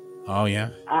 Oh, yeah.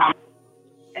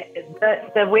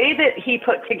 The way that he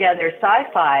put together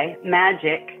sci-fi,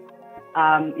 magic,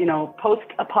 you know,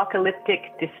 post-apocalyptic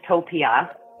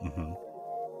dystopia,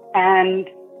 and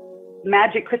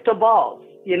magic crystal balls,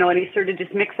 you know, and he sort of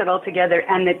just mixed it all together,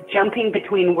 and the jumping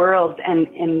between worlds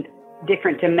and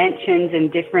different dimensions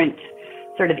and different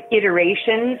sort of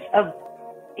iterations of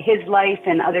his life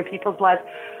and other people's lives.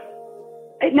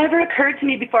 It never occurred to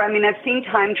me before. I mean, I've seen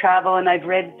time travel and I've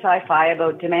read sci-fi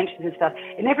about dimensions and stuff.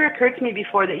 It never occurred to me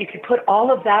before that you could put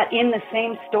all of that in the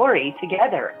same story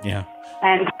together. Yeah.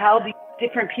 And how these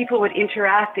different people would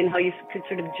interact and how you could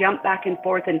sort of jump back and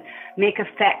forth and make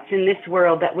effects in this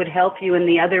world that would help you in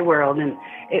the other world. And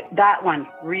that one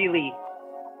really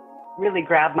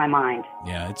grabbed my mind.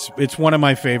 Yeah, it's one of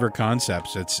my favorite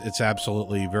concepts. It's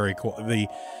absolutely very cool. The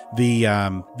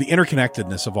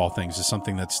interconnectedness of all things is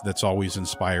something that's always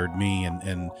inspired me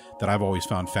and that I've always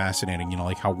found fascinating. You know,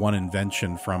 like how one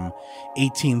invention from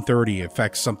 1830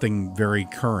 affects something very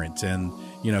current, and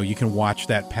you know, you can watch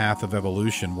that path of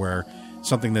evolution where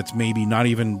something that's maybe not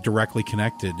even directly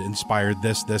connected inspired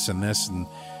this, and this, and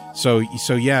so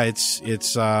yeah,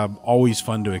 it's always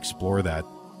fun to explore that.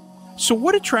 So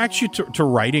what attracts you to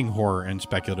writing horror and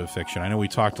speculative fiction? I know we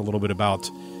talked a little bit about,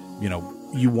 you know,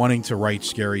 you wanting to write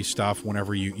scary stuff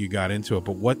whenever you got into it,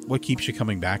 but what keeps you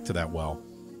coming back to that well?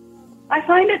 I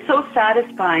find it so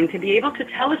satisfying to be able to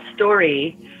tell a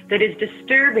story that is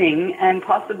disturbing and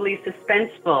possibly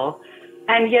suspenseful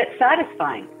and yet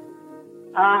satisfying.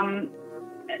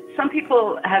 Some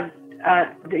people have,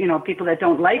 people that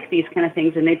don't like these kind of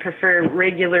things and they prefer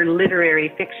regular literary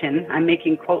fiction. I'm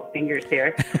making quote fingers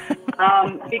here.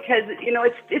 Because, you know,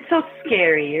 it's so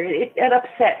scary, or it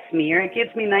upsets me, or it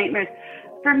gives me nightmares.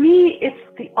 For me, it's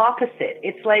the opposite.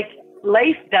 It's like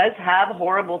life does have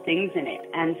horrible things in it,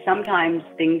 and sometimes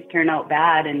things turn out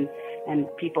bad and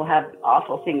people have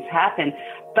awful things happen.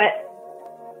 But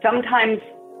sometimes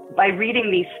by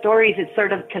reading these stories, it's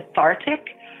sort of cathartic,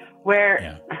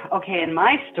 where, okay, in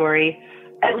my story,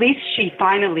 at least she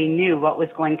finally knew what was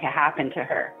going to happen to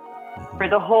her. For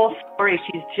the whole story,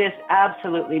 she's just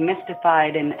absolutely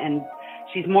mystified, and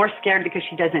she's more scared because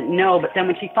she doesn't know. But then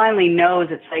when she finally knows,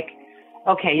 it's like,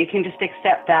 okay, you can just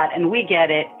accept that, and we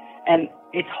get it, and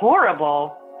it's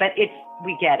horrible, but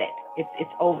we get it.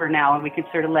 It's over now, and we can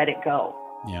sort of let it go,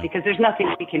 because there's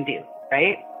nothing we can do,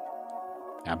 right?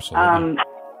 Absolutely.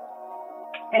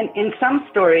 And in some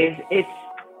stories,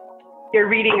 you're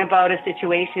reading about a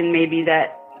situation maybe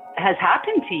that has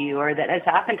happened to you, or that has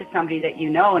happened to somebody that you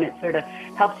know, and it sort of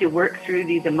helps you work through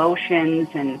these emotions,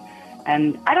 and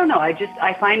I don't know,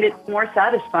 I find it more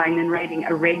satisfying than writing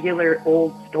a regular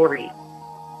old story.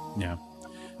 Yeah.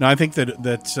 No, I think that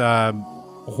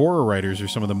horror writers are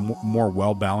some of the more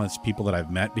well-balanced people that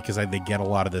I've met, because they get a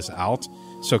lot of this out.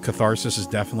 So catharsis is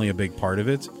definitely a big part of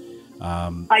it.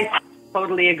 I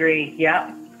totally agree.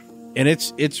 Yeah. And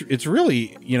it's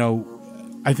really, you know,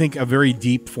 I think a very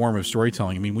deep form of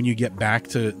storytelling. I mean, when you get back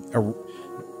to,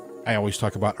 I always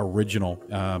talk about original,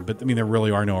 but I mean, there really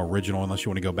are no original unless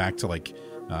you want to go back to like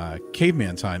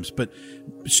caveman times. But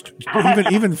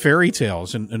even fairy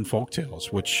tales and folk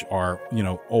tales, which are, you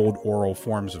know, old oral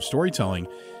forms of storytelling,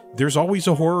 there's always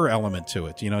a horror element to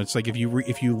it. You know, it's like if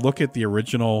you look at the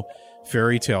original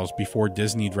fairy tales before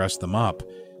Disney dressed them up,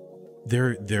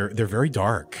 they're very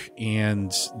dark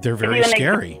and they're very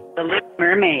scary. The Little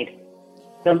Mermaid.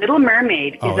 The Little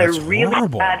Mermaid is a really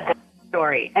horrible. Bad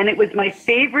story. And it was my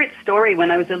favorite story when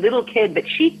I was a little kid, but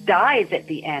she dies at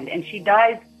the end, and she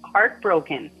dies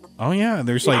heartbroken. Oh yeah,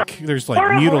 there's like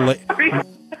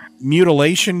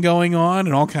mutilation going on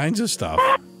and all kinds of stuff.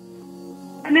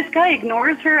 And this guy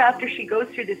ignores her after she goes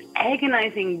through this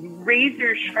agonizing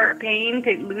razor sharp pain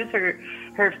to lose her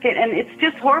fit, and it's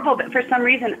just horrible. But for some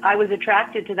reason I was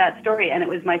attracted to that story, and it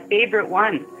was my favorite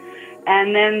one.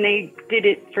 And then they did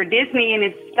it for Disney, and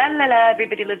it's la la la,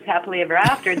 everybody lives happily ever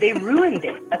after. They ruined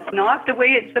it. That's not the way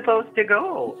it's supposed to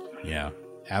go. Yeah,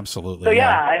 absolutely. So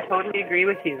yeah, I totally agree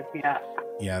with you. Yeah.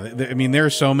 Yeah, I mean, there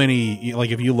are so many. Like,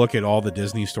 if you look at all the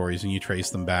Disney stories and you trace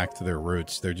them back to their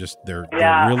roots, they're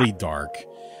really dark.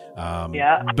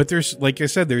 But there's, like I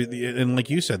said, and like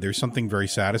you said, there's something very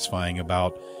satisfying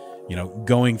about, you know,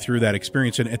 going through that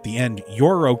experience, and at the end,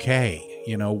 you're okay.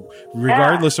 You know,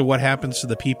 regardless of what happens to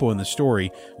the people in the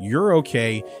story, you're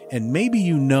okay, and maybe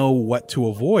you know what to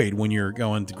avoid when you're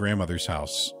going to grandmother's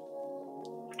house.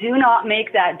 Do not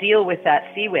make that deal with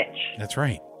that sea witch. That's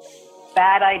right.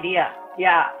 Bad idea.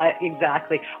 Yeah,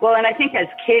 exactly. Well, and I think as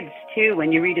kids, too,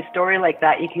 when you read a story like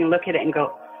that, you can look at it and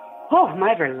go, oh, am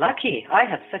I ever lucky? I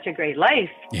have such a great life.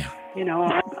 Yeah. You know,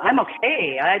 I'm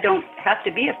okay. I don't have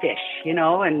to be a fish, you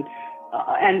know, and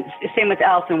same with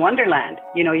Alice in Wonderland.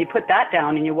 You know, you put that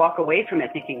down and you walk away from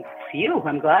it thinking, phew,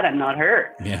 I'm glad I'm not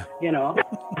her. Yeah. You know?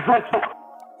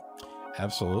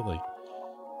 Absolutely.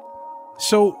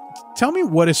 So tell me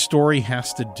what a story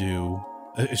has to do,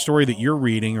 a story that you're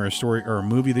reading or a story or a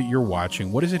movie that you're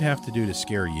watching, what does it have to do to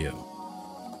scare you?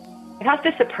 It has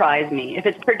to surprise me. If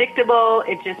it's predictable,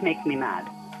 it just makes me mad.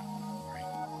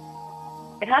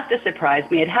 It has to surprise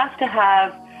me. It has to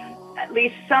have at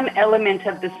least some element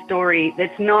of the story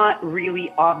that's not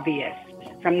really obvious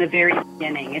from the very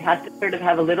beginning. It has to sort of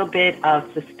have a little bit of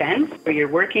suspense where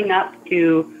you're working up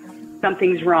to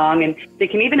something's wrong. And they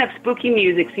can even have spooky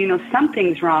music, so you know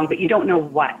something's wrong, but you don't know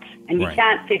what. And you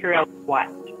can't figure out what.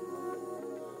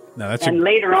 No, that's and a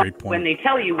later on, great point. when they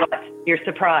tell you what, you're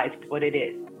surprised what it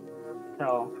is.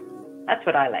 So that's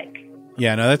what I like.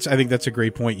 Yeah, no, I think that's a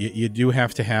great point. You do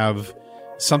have to have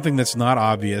something that's not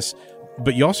obvious,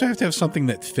 but you also have to have something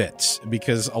that fits,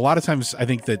 because a lot of times I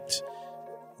think that,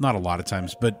 not a lot of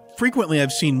times, but frequently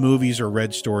I've seen movies or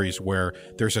read stories where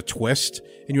there's a twist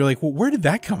and you're like, well, where did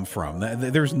that come from?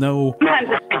 There's no... Sometimes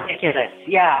it's ridiculous.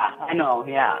 Yeah, I know,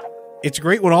 yeah. It's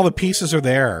great when all the pieces are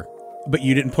there, but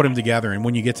you didn't put them together, and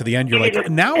when you get to the end, you're like,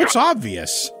 now it's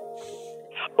obvious.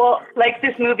 Well, like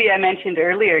this movie I mentioned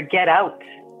earlier, Get Out.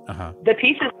 Uh-huh. The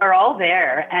pieces are all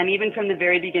there, and even from the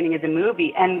very beginning of the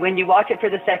movie. And when you watch it for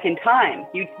the second time,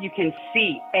 you can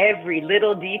see every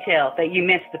little detail that you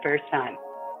missed the first time.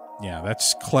 Yeah,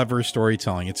 that's clever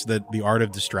storytelling. It's the art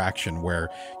of distraction, where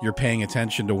you're paying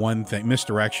attention to one thing,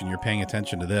 misdirection, you're paying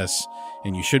attention to this,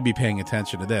 and you should be paying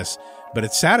attention to this. But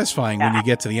it's satisfying when you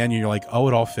get to the end and you're like, oh,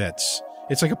 it all fits.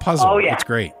 It's like a puzzle. Oh, yeah. It's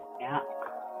great. Yeah.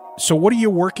 So what are you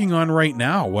working on right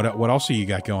now? What else have you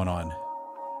got going on?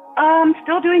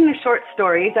 Still doing the short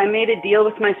stories. I made a deal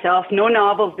with myself, no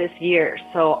novels this year.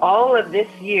 So all of this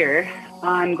year,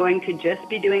 I'm going to just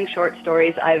be doing short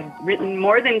stories. I've written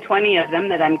more than 20 of them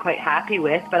that I'm quite happy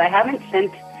with, but I haven't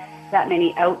sent that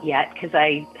many out yet because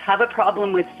I have a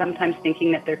problem with sometimes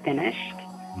thinking that they're finished.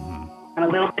 Mm-hmm. I'm a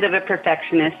little bit of a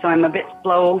perfectionist, so I'm a bit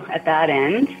slow at that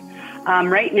end.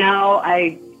 Right now,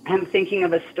 I am thinking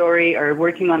of a story, or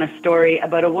working on a story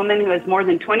about a woman who has more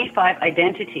than 25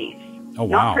 identities. Oh,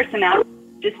 wow. Not personality,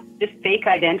 just fake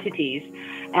identities.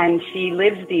 And she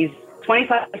lives these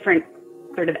 25 different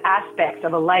sort of aspects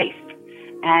of a life.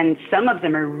 And some of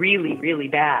them are really, really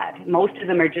bad. Most of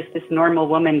them are just this normal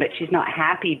woman, but she's not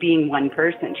happy being one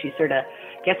person. She sort of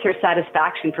gets her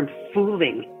satisfaction from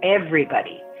fooling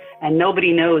everybody. And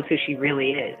nobody knows who she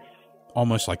really is.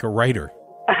 Almost like a writer.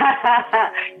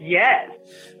 Yes.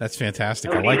 That's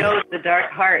fantastic. Nobody I like knows it. the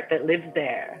dark heart that lives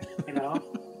there, you know?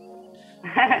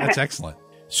 That's excellent.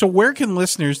 So where can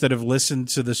listeners that have listened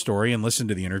to the story and listened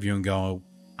to the interview and go,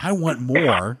 I want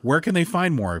more, where can they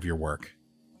find more of your work?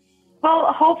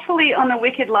 Well, hopefully on the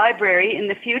Wicked Library in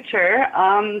the future.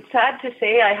 Sad to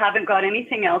say I haven't got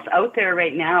anything else out there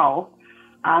right now.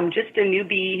 I'm just a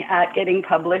newbie at getting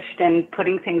published and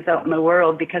putting things out in the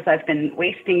world because I've been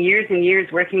wasting years and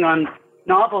years working on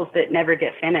novels that never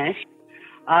get finished.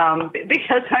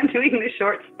 Because I'm doing the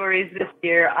short stories this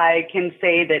year, I can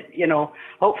say that, you know,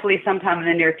 hopefully sometime in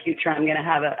the near future, I'm going to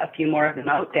have a few more of them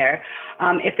out there.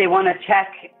 If they want to check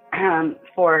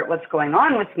for what's going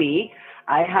on with me,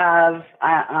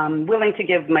 I'm willing to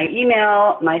give my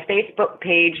email, my Facebook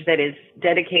page that is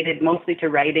dedicated mostly to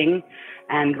writing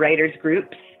and writers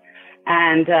groups.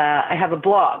 And I have a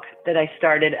blog that I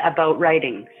started about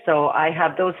writing. So I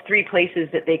have those three places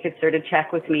that they could sort of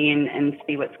check with me and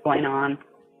see what's going on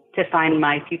to find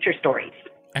my future stories.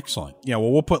 Excellent. Yeah,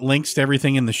 well, we'll put links to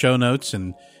everything in the show notes,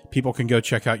 and people can go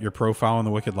check out your profile in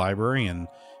the Wicked Library and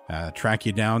track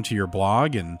you down to your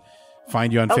blog and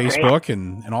find you on Facebook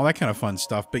and all that kind of fun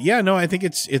stuff. But yeah, no, I think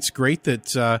it's great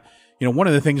that, you know, one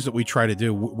of the things that we try to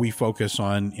do, we focus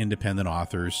on independent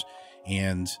authors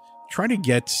and try to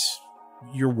get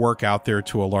your work out there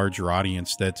to a larger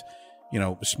audience that, you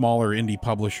know, smaller indie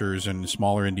publishers and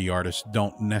smaller indie artists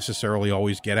don't necessarily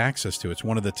always get access to. It's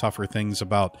one of the tougher things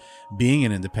about being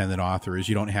an independent author is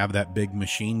you don't have that big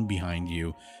machine behind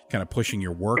you kind of pushing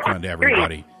your work onto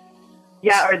everybody.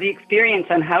 Yeah, or the experience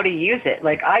on how to use it.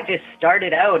 Like, I just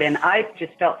started out and I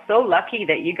just felt so lucky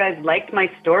that you guys liked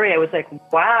my story. I was like,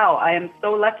 wow, I am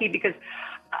so lucky because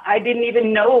I didn't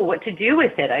even know what to do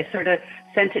with it. I sort of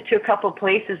sent it to a couple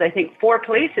places, I think 4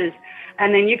 places,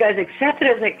 and then you guys accepted it.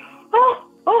 I was like, oh,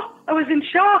 I was in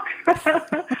shock.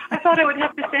 I thought I would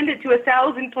have to send it to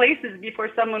 1,000 places before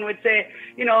someone would say,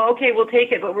 you know, okay, we'll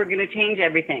take it, but we're going to change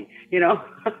everything, you know.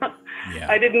 Yeah.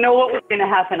 I didn't know what was going to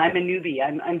happen. I'm a newbie.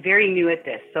 I'm very new at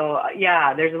this. So,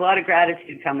 yeah, there's a lot of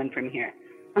gratitude coming from here.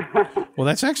 Well,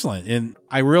 that's excellent. And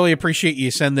I really appreciate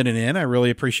you sending it in. I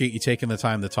really appreciate you taking the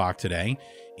time to talk today.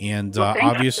 And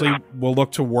obviously, we'll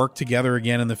look to work together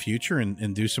again in the future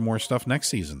and do some more stuff next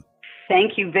season.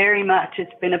 Thank you very much.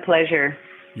 It's been a pleasure.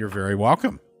 You're very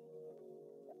welcome.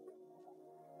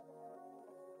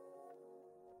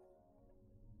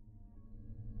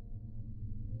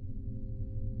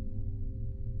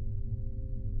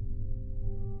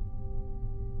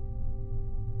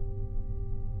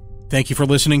 Thank you for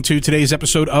listening to today's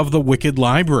episode of The Wicked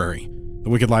Library. The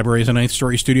Wicked Library is a Ninth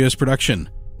Story Studios production,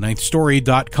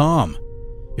 ninthstory.com.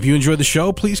 If you enjoy the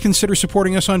show, please consider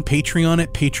supporting us on Patreon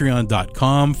at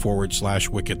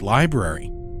patreon.com/Wicked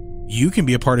Library. You can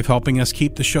be a part of helping us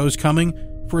keep the shows coming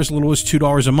for as little as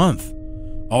 $2 a month.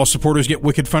 All supporters get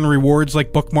wicked fun rewards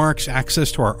like bookmarks,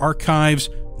 access to our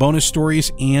archives, bonus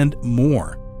stories, and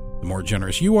more. The more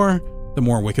generous you are, the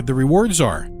more wicked the rewards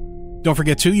are. Don't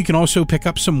forget, too, you can also pick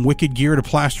up some wicked gear to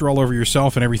plaster all over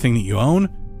yourself and everything that you own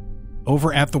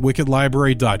over at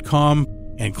thewickedlibrary.com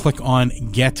and click on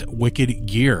Get Wicked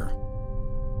Gear.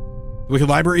 The Wicked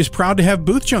Library is proud to have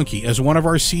Booth Junkie as one of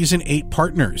our Season 8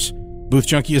 partners. Booth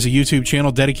Junkie is a YouTube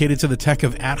channel dedicated to the tech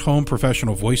of at-home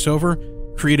professional voiceover,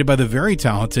 created by the very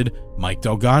talented Mike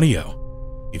Delgadio.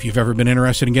 If you've ever been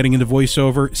interested in getting into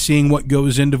voiceover, seeing what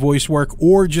goes into voice work,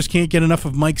 or just can't get enough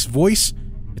of Mike's voice,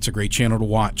 it's a great channel to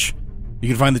watch. You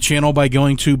can find the channel by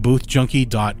going to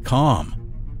boothjunkie.com.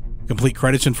 Complete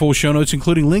credits and full show notes,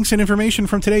 including links and information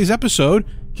from today's episode,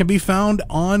 can be found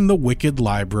on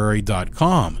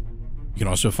thewickedlibrary.com. You can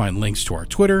also find links to our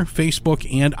Twitter, Facebook,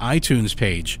 and iTunes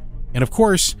page. And of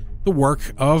course, the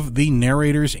work of the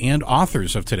narrators and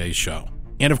authors of today's show.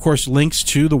 And of course, links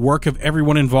to the work of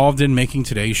everyone involved in making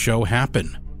today's show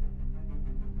happen.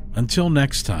 Until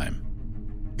next time,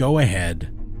 go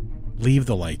ahead, leave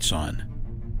the lights on.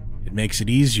 It makes it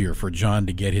easier for John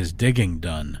to get his digging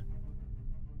done.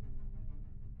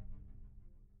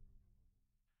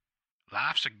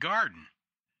 Life's a garden.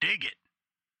 Dig it.